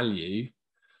talk value,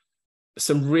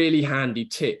 some really handy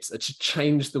tips are to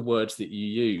change the words that you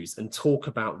use and talk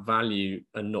about value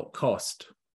and not cost.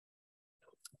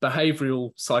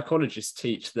 Behavioral psychologists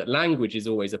teach that language is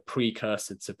always a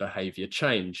precursor to behavior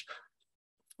change.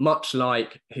 Much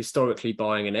like historically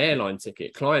buying an airline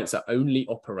ticket, clients are only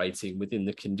operating within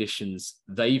the conditions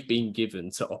they've been given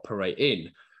to operate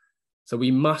in. So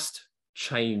we must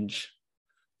change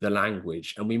the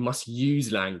language, and we must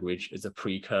use language as a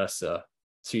precursor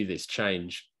to this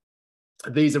change.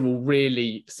 These are all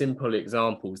really simple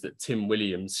examples that Tim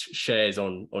Williams shares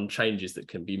on changes that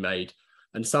can be made,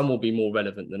 and some will be more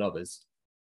relevant than others.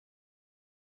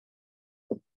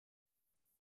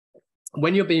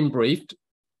 When you're being briefed,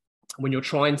 when you're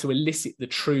trying to elicit the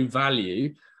true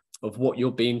value of what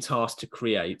you're being tasked to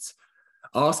create,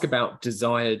 ask about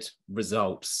desired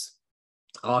results.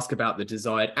 Ask about the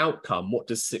desired outcome. What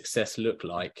does success look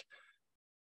like?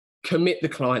 Commit the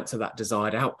client to that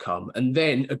desired outcome, and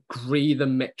then agree the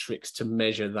metrics to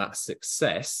measure that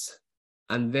success,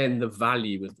 and then the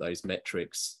value of those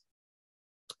metrics.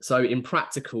 So in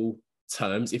practical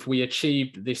terms, if we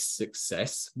achieved this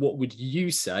success, what would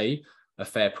you say a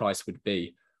fair price would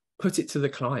be? Put it to the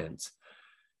client.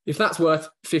 If that's worth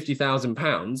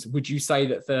 £50,000, would you say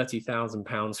that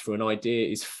 £30,000 for an idea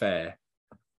is fair?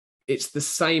 It's the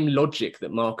same logic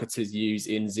that marketers use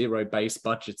in zero-based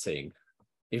budgeting.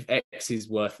 If X is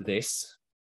worth this,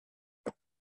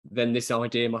 then this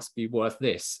idea must be worth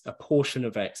this, a portion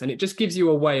of X. And it just gives you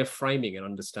a way of framing and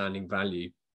understanding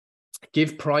value.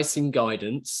 Give pricing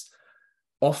guidance,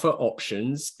 offer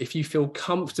options. If you feel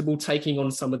comfortable taking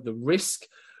on some of the risk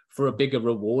for a bigger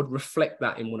reward, reflect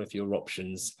that in one of your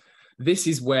options. This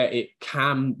is where it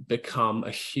can become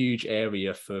a huge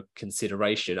area for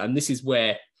consideration. And this is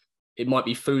where it might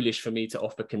be foolish for me to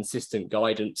offer consistent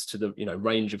guidance to the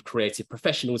range of creative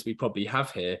professionals we probably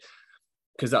have here,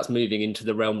 because that's moving into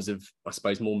the realms of, I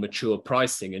suppose, more mature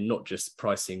pricing and not just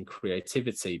pricing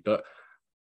creativity. But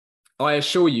I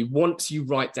assure you, once you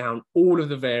write down all of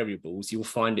the variables, you'll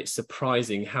find it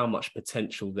surprising how much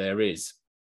potential there is.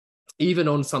 Even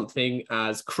on something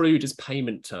as crude as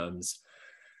payment terms,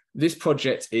 this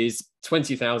project is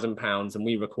 £20,000 and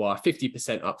we require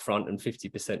 50% upfront and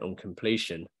 50% on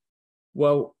completion.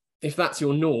 Well, if that's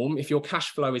your norm, if your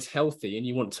cash flow is healthy and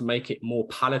you want to make it more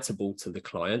palatable to the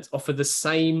client, offer the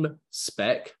same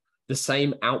spec, the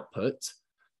same output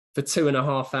for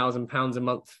 £2,500 a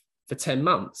month for 10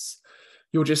 months.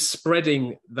 You're just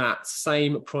spreading that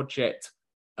same project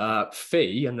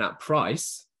fee and that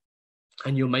price,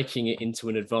 and you're making it into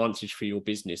an advantage for your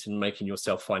business and making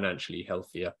yourself financially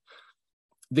healthier.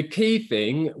 The key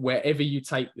thing, wherever you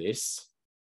take this,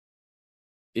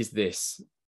 is this.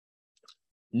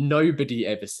 Nobody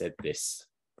ever said this,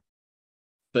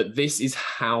 but this is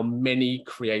how many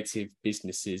creative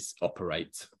businesses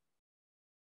operate.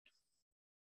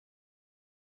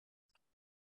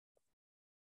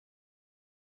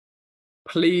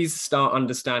 Please start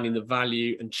understanding the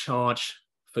value and charge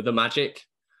for the magic.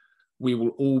 We will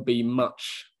all be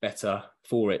much better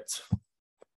for it.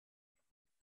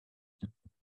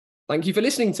 Thank you for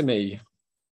listening to me.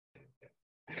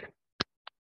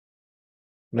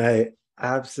 Mate,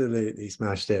 absolutely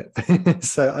smashed it.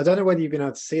 So I don't know whether you've been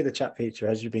able to see the chat feature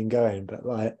as you've been going, but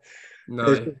like,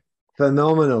 No. it's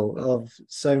phenomenal of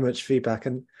so much feedback.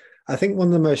 And I think one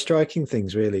of the most striking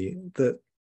things really that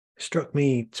struck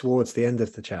me towards the end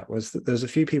of the chat was that there's a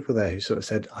few people there who sort of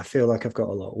said, I feel like I've got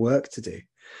a lot of work to do.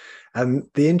 And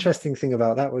the interesting thing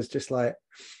about that was just like,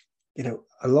 you know,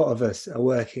 a lot of us are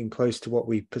working close to what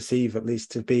we perceive at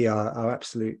least to be our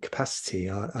absolute capacity,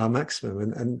 our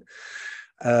maximum.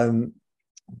 And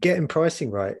getting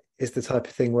pricing right is the type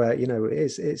of thing where, you know,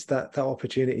 it's that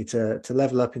opportunity to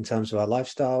level up in terms of our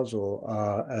lifestyles or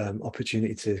our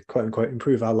opportunity to quote unquote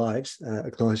improve our lives,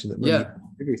 acknowledging that money is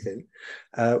everything,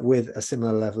 with a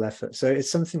similar level effort. So it's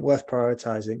something worth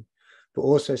prioritizing, but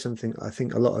also something I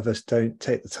think a lot of us don't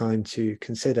take the time to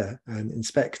consider and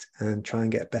inspect and try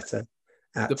and get better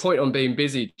at. The point on being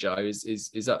busy, Joe,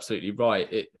 is absolutely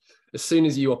right. As soon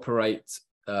as you operate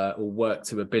or work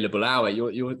to a billable hour,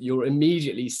 you're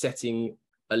immediately setting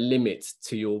a limit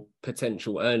to your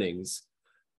potential earnings,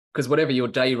 because whatever your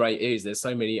day rate is, there's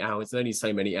so many hours, there's only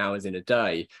so many hours in a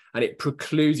day, and it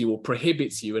precludes you or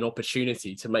prohibits you an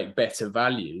opportunity to make better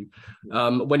value.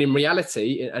 When in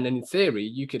reality, and in theory,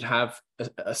 you could have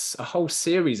a whole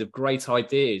series of great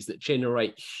ideas that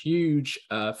generate huge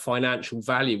financial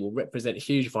value or represent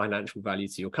huge financial value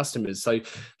to your customers. So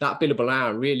that billable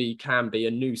hour really can be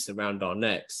a noose around our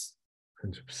necks.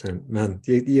 100%, man.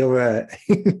 You're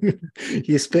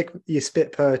you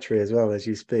spit poetry as well as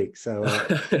you speak. So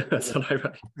that's all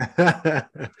right.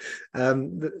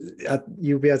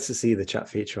 You'll be able to see the chat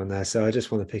feature on there. So I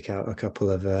just want to pick out a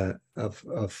couple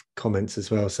of comments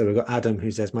as well. So we've got Adam who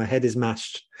says, "My head is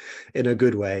mashed in a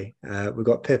good way." We've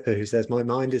got Pippa who says, "My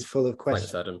mind is full of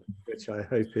questions." Thanks, Adam. Which I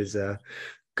hope is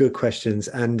good questions.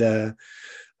 And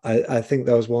I think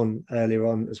there was one earlier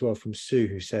on as well from Sue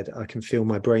who said, "I can feel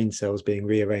my brain cells being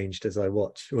rearranged as I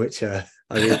watch," which I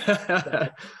really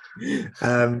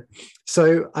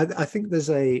so I think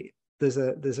there's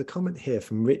a comment here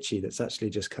from Richie that's actually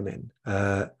just come in,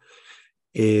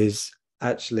 is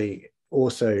actually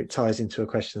also ties into a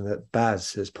question that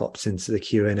Baz has popped into the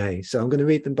Q&A. So I'm going to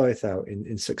read them both out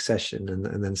in succession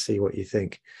and then see what you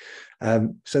think.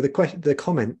 So the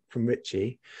comment from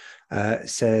Richie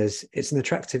says, "It's an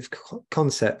attractive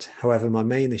concept. However, my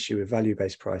main issue with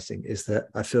value-based pricing is that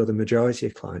I feel the majority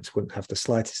of clients wouldn't have the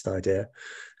slightest idea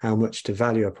how much to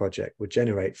value a project would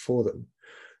generate for them.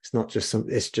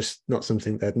 It's just not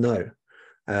something they'd know."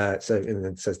 So and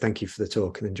then says, "Thank you for the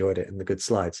talk and enjoyed it and the good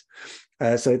slides."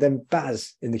 So then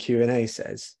Baz in the Q&A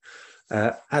says,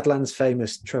 "Adlan's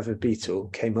famous Trevor Beetle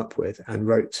came up with and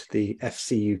wrote the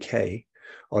FCUK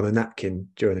on a napkin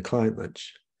during a client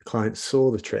lunch. The client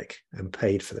saw the trick and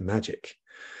paid for the magic.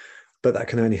 But that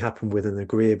can only happen with an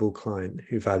agreeable client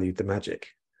who valued the magic."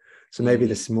 So maybe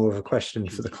this is more of a question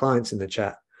for the clients in the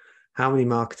chat. How many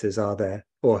marketers are there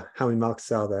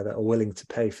that are willing to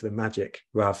pay for the magic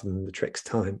rather than the trick's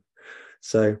time?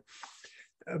 So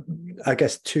I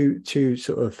guess two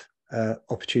sort of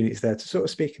opportunities there to sort of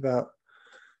speak about,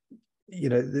 you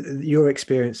know, your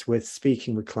experience with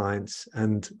speaking with clients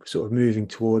and sort of moving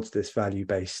towards this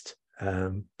value-based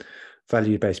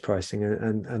pricing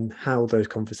and how those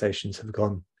conversations have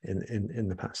gone in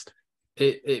the past.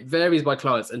 It varies by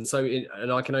clients, and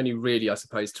and I can only really, I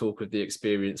suppose, talk of the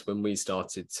experience when we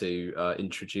started to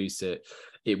introduce it.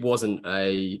 It wasn't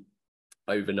a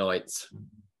overnight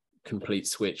complete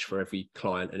switch for every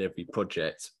client and every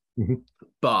project,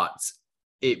 but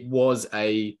it was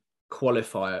a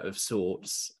qualifier of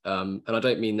sorts. And I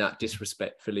don't mean that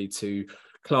disrespectfully to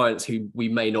clients who we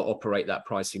may not operate that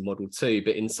pricing model to,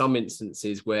 but in some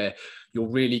instances where you're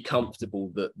really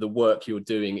comfortable that the work you're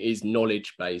doing is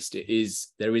knowledge based,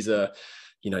 there is an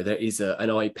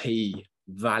IP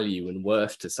value and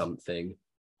worth to something.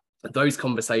 Those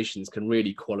conversations can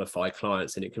really qualify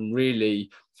clients, and it can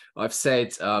really, I've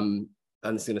said,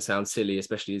 and it's going to sound silly,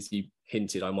 especially as you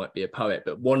hinted I might be a poet,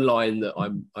 but one line that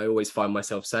I always find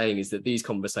myself saying is that these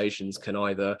conversations can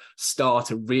either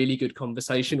start a really good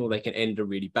conversation or they can end a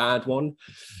really bad one.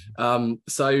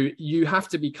 So you have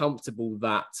to be comfortable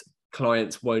that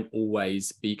clients won't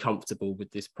always be comfortable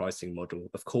with this pricing model.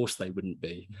 Of course they wouldn't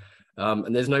be.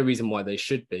 And there's no reason why they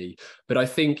should be. But I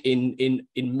think in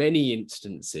many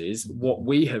instances, what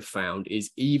we have found is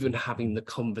even having the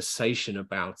conversation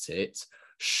about it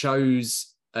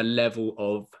shows a level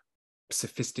of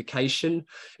sophistication.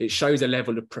 It shows a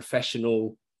level of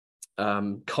professional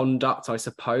conduct, I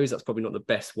suppose. That's probably not the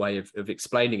best way of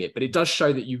explaining it, but it does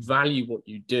show that you value what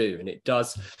you do, and it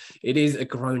is a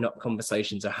grown-up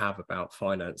conversation to have about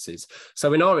finances.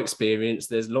 So in our experience,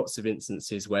 there's lots of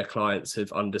instances where clients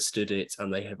have understood it,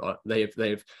 and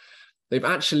they've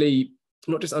actually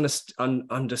not just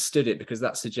understood it, because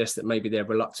that suggests that maybe they're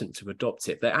reluctant to adopt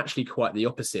it. They're actually quite the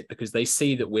opposite, because they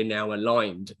see that we're now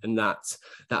aligned and that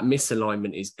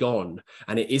misalignment is gone,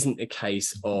 and it isn't a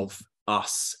case of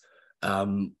us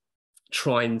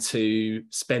trying to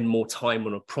spend more time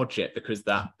on a project because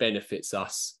that benefits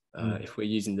us if we're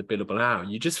using the billable hour.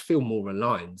 You just feel more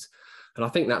aligned. And I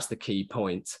think that's the key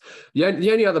point. The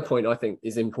only other point I think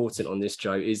is important on this,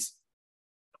 Joe, is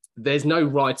there's no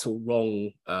right or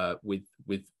wrong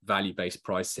with value-based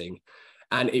pricing.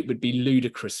 And it would be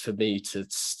ludicrous for me to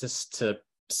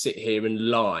sit here and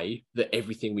lie that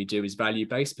everything we do is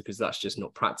value-based, because that's just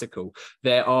not practical.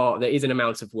 There is an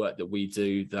amount of work that we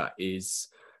do that is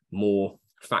more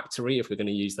factory, if we're going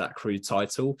to use that crude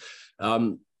title.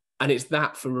 And it's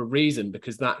that for a reason,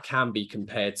 because that can be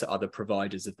compared to other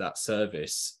providers of that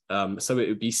service. So it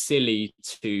would be silly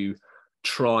to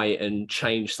try and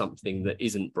change something that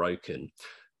isn't broken.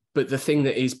 But the thing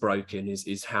that is broken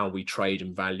is how we trade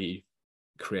and value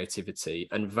creativity.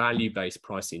 And value-based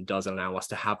pricing does allow us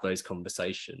to have those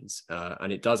conversations,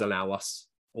 and it does allow us,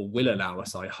 or will allow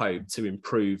us, I hope, to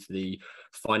improve the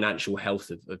financial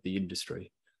health of the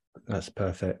industry. That's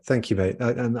perfect. Thank you, mate.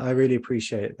 And I really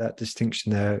appreciate that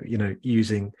distinction there,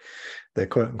 using the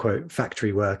quote unquote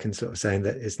factory work and sort of saying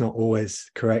that it's not always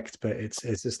correct, but it's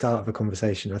the start of a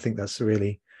conversation. I think that's a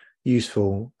really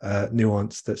useful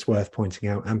nuance that's worth pointing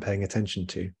out and paying attention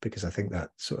to, because I think that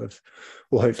sort of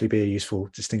will hopefully be a useful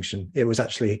distinction. It was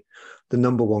actually the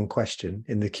number one question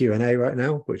in the Q&A right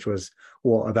now, which was,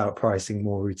 what about pricing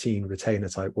more routine retainer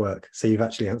type work? So you've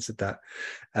actually answered that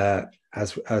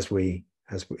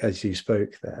as you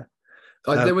spoke there.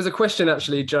 There was a question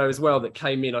actually, Joe, as well, that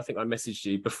came in. I think I messaged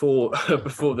you before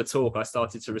the talk. I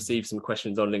started to receive some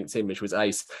questions on LinkedIn, which was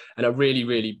ace. And a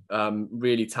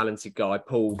really talented guy,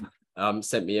 Paul,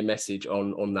 sent me a message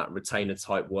on that retainer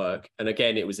type work. And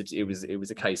again, it was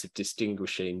a case of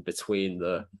distinguishing between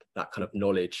that kind of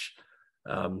knowledge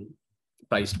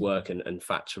based work and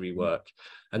factory work,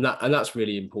 and that's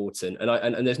really important.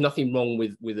 And there's nothing wrong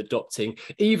with adopting,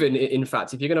 even in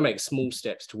fact, if you're going to make small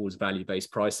steps towards value-based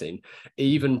pricing,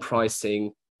 even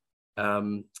pricing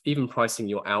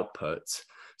your output.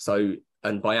 So,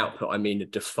 and by output I mean a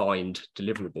defined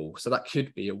deliverable. So that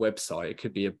could be a website, it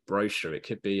could be a brochure, it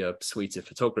could be a suite of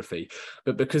photography.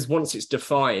 But because once it's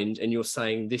defined and you're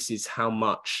saying this is how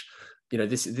much,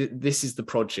 this is the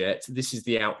project, this is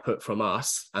the output from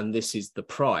us, and this is the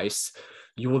price,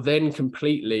 you're then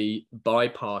completely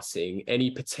bypassing any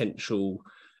potential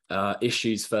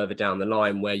issues further down the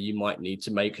line where you might need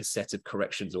to make a set of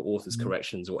corrections or author's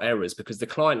corrections or errors, because the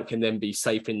client can then be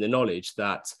safe in the knowledge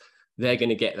that they're going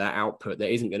to get that output. There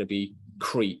isn't going to be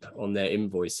creep on their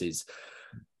invoices.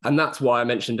 And that's why I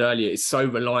mentioned earlier, it's so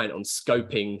reliant on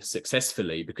scoping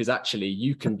successfully, because actually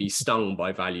you can be stung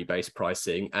by value-based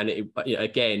pricing. And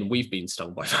again, we've been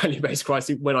stung by value-based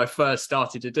pricing. When I first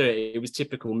started to do it, it was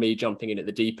typical me jumping in at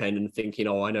the deep end and thinking,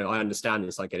 oh, I know, I understand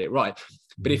this, I get it right.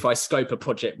 But if I scope a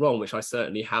project wrong, which I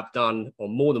certainly have done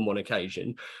on more than one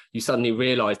occasion, you suddenly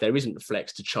realize there isn't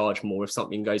flex to charge more if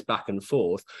something goes back and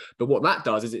forth. But what that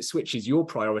does is it switches your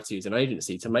priority as an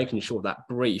agency to making sure that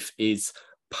brief is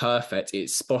perfect,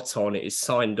 it's spot on, it is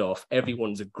signed off,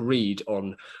 everyone's agreed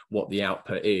on what the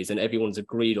output is, and everyone's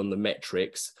agreed on the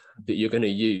metrics that you're going to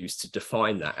use to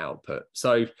define that output.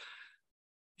 So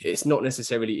it's not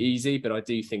necessarily easy, but I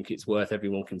do think it's worth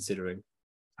everyone considering.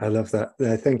 I love that.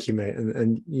 Thank you, mate.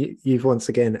 And you've once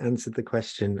again answered the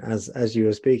question as you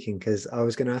were speaking, because I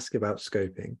was going to ask about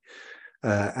scoping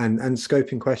and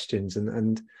scoping questions.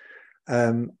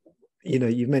 Um,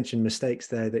 you've mentioned mistakes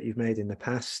there that you've made in the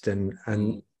past.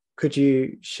 And could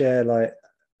you share, like,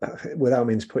 without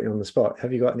meaning to put you on the spot,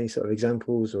 have you got any sort of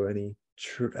examples or any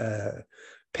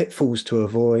pitfalls to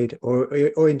avoid,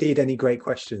 or indeed any great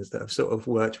questions that have sort of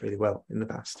worked really well in the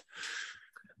past?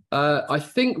 I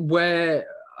think where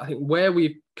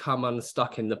we've come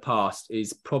unstuck in the past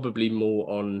is probably more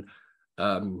on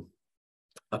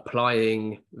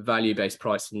applying value-based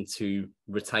pricing to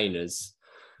retainers.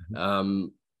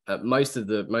 Most of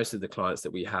the clients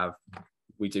that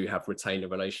we do have retainer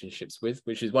relationships with,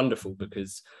 which is wonderful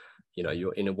because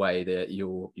you're in a way that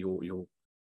you're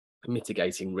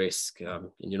mitigating risk, and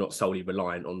you're not solely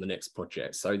reliant on the next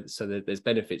project. So there's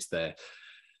benefits there.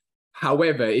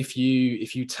 However, if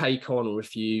you take on, or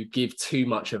if you give too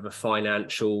much of a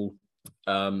financial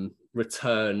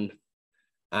return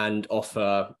and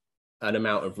offer an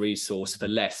amount of resource for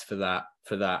less for that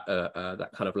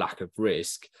kind of lack of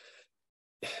risk,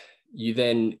 you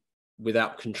then,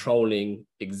 without controlling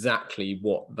exactly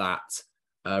what that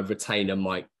retainer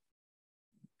might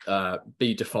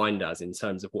be defined as in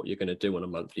terms of what you're going to do on a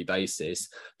monthly basis,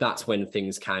 that's when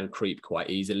things can creep quite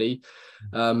easily.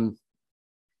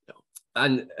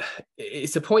 And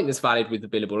it's a point that's valid with the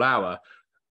billable hour.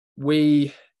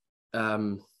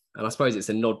 And I suppose it's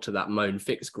a nod to that moan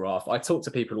fix graph. I talk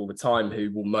to people all the time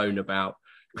who will moan about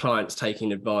clients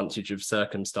taking advantage of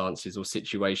circumstances or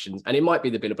situations. And it might be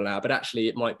the billable hour, but actually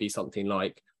it might be something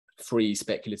like free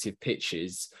speculative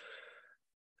pitches.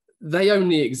 They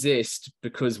only exist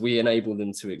because we enable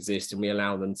them to exist and we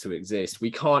allow them to exist. We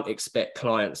can't expect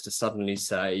clients to suddenly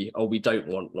say, oh, we don't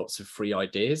want lots of free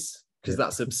ideas, because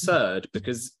that's absurd,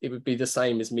 because it would be the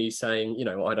same as me saying,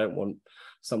 I don't want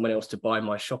someone else to buy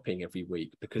my shopping every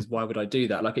week, because why would I do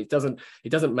that? Like, it doesn't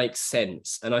make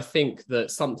sense. And I think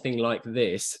that something like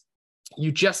this,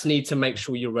 you just need to make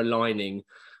sure you're aligning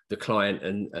the client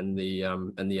and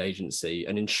the agency,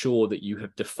 and ensure that you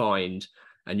have defined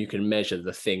and you can measure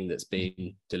the thing that's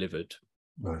being delivered.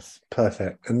 Nice,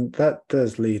 perfect. And that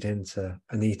does lead into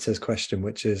Anita's question,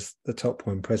 which is the top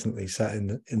one presently sat in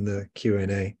the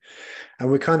Q&A.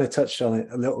 And we kind of touched on it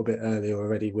a little bit earlier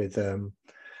already with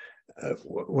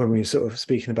when we were sort of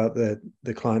speaking about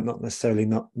the client not necessarily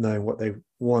not knowing what they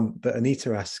want. But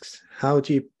Anita asks, how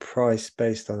do you price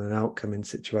based on an outcome in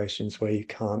situations where you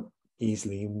can't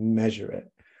easily measure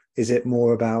it? Is it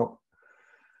more about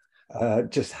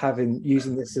just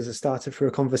using this as a starter for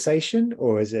a conversation,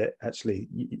 or is it actually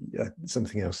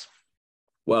something else?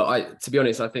 Well, to be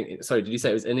honest, I think, sorry, did you say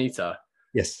it was Anita?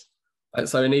 Yes.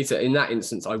 So Anita, in that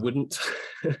instance, I wouldn't.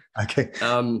 Okay.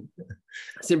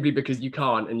 Simply because you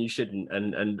can't and you shouldn't,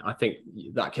 and I think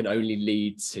that can only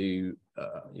lead to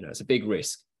it's a big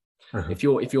risk. If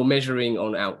you're measuring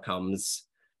on outcomes,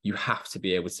 you have to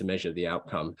be able to measure the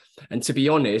outcome. And to be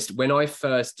honest, when I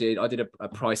did a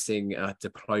pricing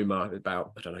diploma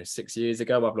about, 6 years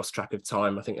ago. I've lost track of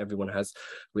time. I think everyone has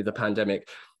with the pandemic.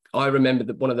 I remember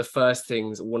that one of the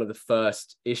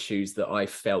first issues that I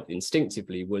felt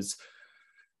instinctively was,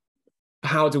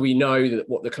 how do we know that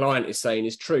what the client is saying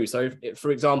is true? So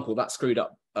for example, that screwed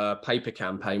up paper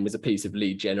campaign was a piece of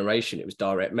lead generation. It was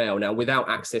direct mail. Now, without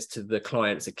access to the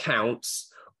client's accounts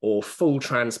or full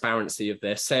transparency of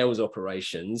their sales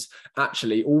operations,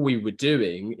 actually all we were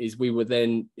doing is we were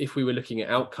then, if we were looking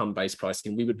at outcome-based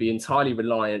pricing, we would be entirely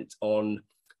reliant on,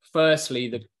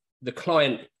 firstly, the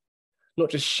client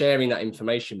not just sharing that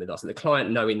information with us, and the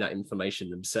client knowing that information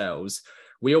themselves.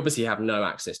 We obviously have no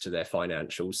access to their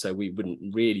financials, so we wouldn't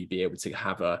really be able to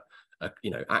have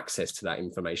access to that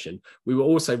information. We were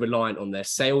also reliant on their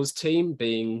sales team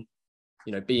being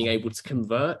able to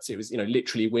convert. It was,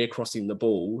 literally we're crossing the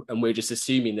ball and we're just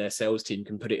assuming their sales team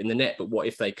can put it in the net, but what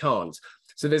if they can't?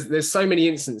 So there's so many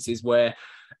instances where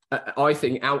I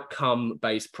think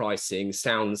outcome-based pricing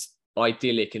sounds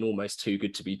idyllic and almost too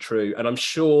good to be true. And I'm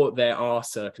sure there are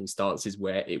circumstances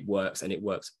where it works, and it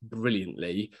works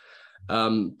brilliantly.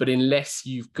 But unless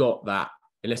you've got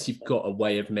a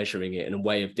way of measuring it and a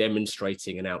way of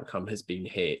demonstrating an outcome has been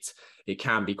hit, it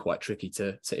can be quite tricky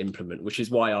to implement, which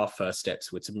is why our first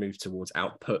steps were to move towards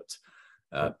output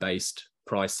based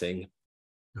pricing.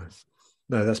 Nice.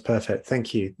 No, that's perfect.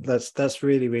 Thank you. That's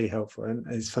really, really helpful. And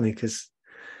it's funny because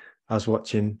I was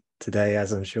watching today,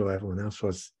 as I'm sure everyone else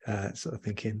was, sort of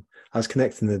thinking, I was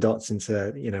connecting the dots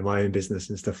into, my own business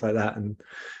and stuff like that. And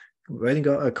we've only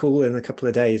got a call in a couple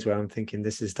of days where I'm thinking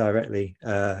this is directly,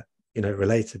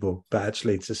 relatable, but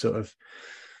actually to sort of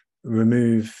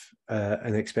remove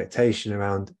an expectation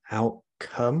around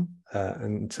outcome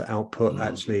and to output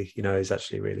actually, is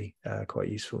actually really quite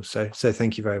useful. So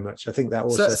thank you very much. I think that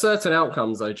also certain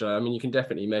outcomes though, Joe, I mean, you can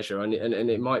definitely measure, and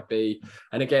it might be,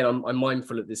 and again, I'm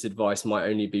mindful that this advice might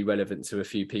only be relevant to a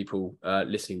few people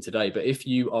listening today, but if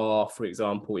you are, for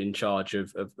example, in charge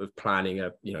of planning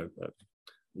a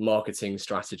marketing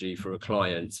strategy for a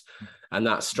client, and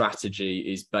that strategy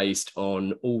is based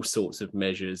on all sorts of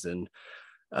measures and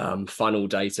funnel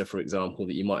data, for example,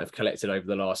 that you might have collected over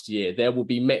the last year, there will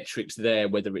be metrics there,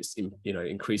 whether it's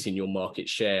increasing your market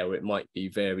share, or it might be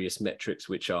various metrics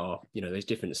which are, there's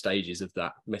different stages of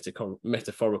that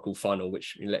metaphorical funnel,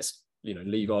 which let's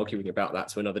leave arguing about that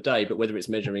to another day. But whether it's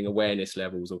measuring awareness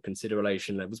levels or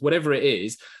consideration levels, whatever it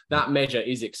is, that measure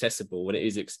is accessible, and it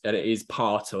is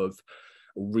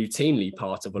routinely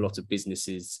part of a lot of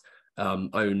businesses'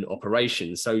 own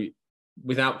operations. So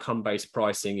with outcome-based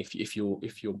pricing, if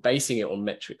you're basing it on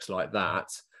metrics like that,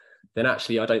 then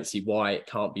actually I don't see why it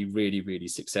can't be really, really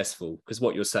successful. Because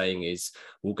what you're saying is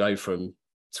we'll go from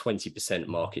 20%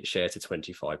 market share to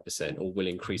 25%, or we'll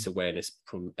increase awareness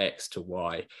from X to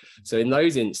Y. So in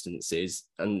those instances,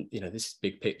 and this is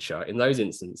big picture, in those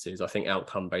instances, I think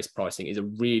outcome-based pricing is a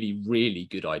really, really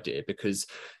good idea, because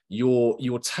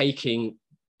you're taking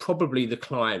probably the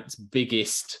client's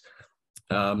biggest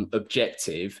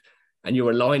objective, and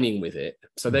you're aligning with it.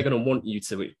 So they're going to want you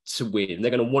to win. They're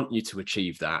going to want you to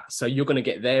achieve that. So you're going to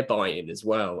get their buy-in as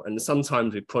well. And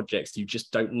sometimes with projects, you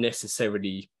just don't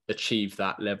necessarily achieve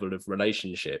that level of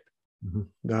relationship. Mm-hmm.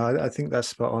 No, I think that's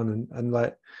spot on. And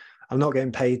like, I'm not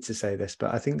getting paid to say this,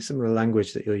 but I think some of the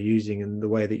language that you're using and the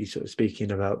way that you're sort of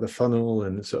speaking about the funnel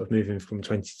and sort of moving from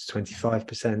 20 to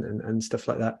 25% and stuff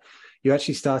like that, you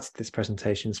actually started this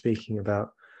presentation speaking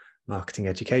about marketing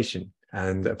education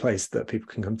and a place that people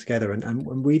can come together. And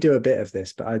we do a bit of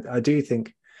this, but I do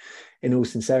think, in all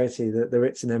sincerity, that the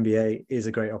Ritz and MBA is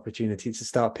a great opportunity to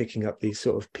start picking up these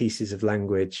sort of pieces of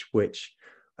language, which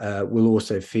will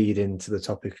also feed into the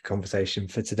topic of conversation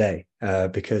for today,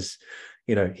 because,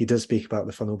 he does speak about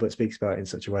the funnel, but speaks about it in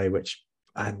such a way which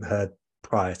I hadn't heard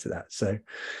prior to that. So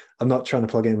I'm not trying to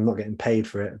plug in, I'm not getting paid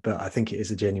for it, but I think it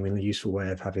is a genuinely useful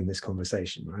way of having this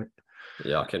conversation, right?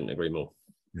 Yeah, I couldn't agree more.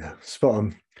 Yeah, spot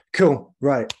on. Cool.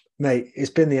 Right, mate, it's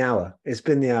been the hour,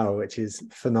 which is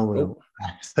phenomenal.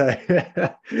 So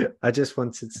I just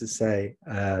wanted to say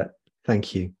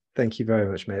thank you very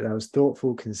much, mate. That was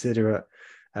thoughtful, considerate,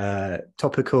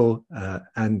 topical,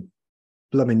 and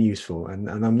blooming useful. And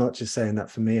I'm not just saying that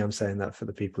for me, I'm saying that for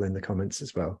the people in the comments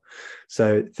as well.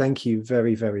 So thank you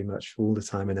very, very much for all the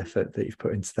time and effort that you've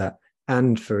put into that,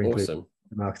 and for including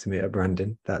the Marketing Meter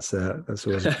branding. That's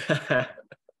always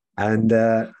and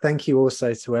thank you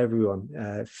also to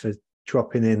everyone for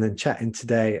dropping in and chatting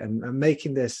today and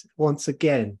making this once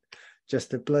again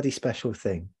just a bloody special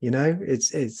thing.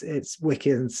 It's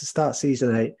wicked. And to start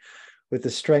season 8 with the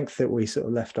strength that we sort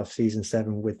of left off season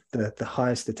 7 with the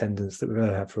highest attendance that we've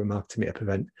ever had for a Marketing Meetup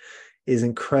event is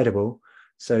incredible.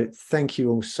 So thank you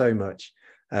all so much.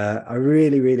 I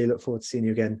really, really look forward to seeing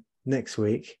you again next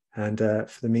week. And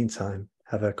for the meantime,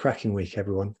 have a cracking week,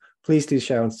 everyone. Please do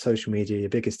share on social media your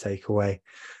biggest takeaway,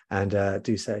 and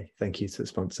do say thank you to the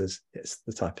sponsors. It's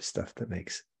the type of stuff that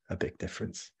makes a big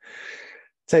difference.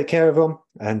 Take care, everyone,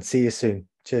 and see you soon.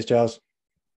 Cheers, Giles.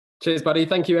 Cheers, buddy.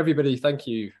 Thank you, everybody. Thank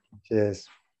you. Cheers.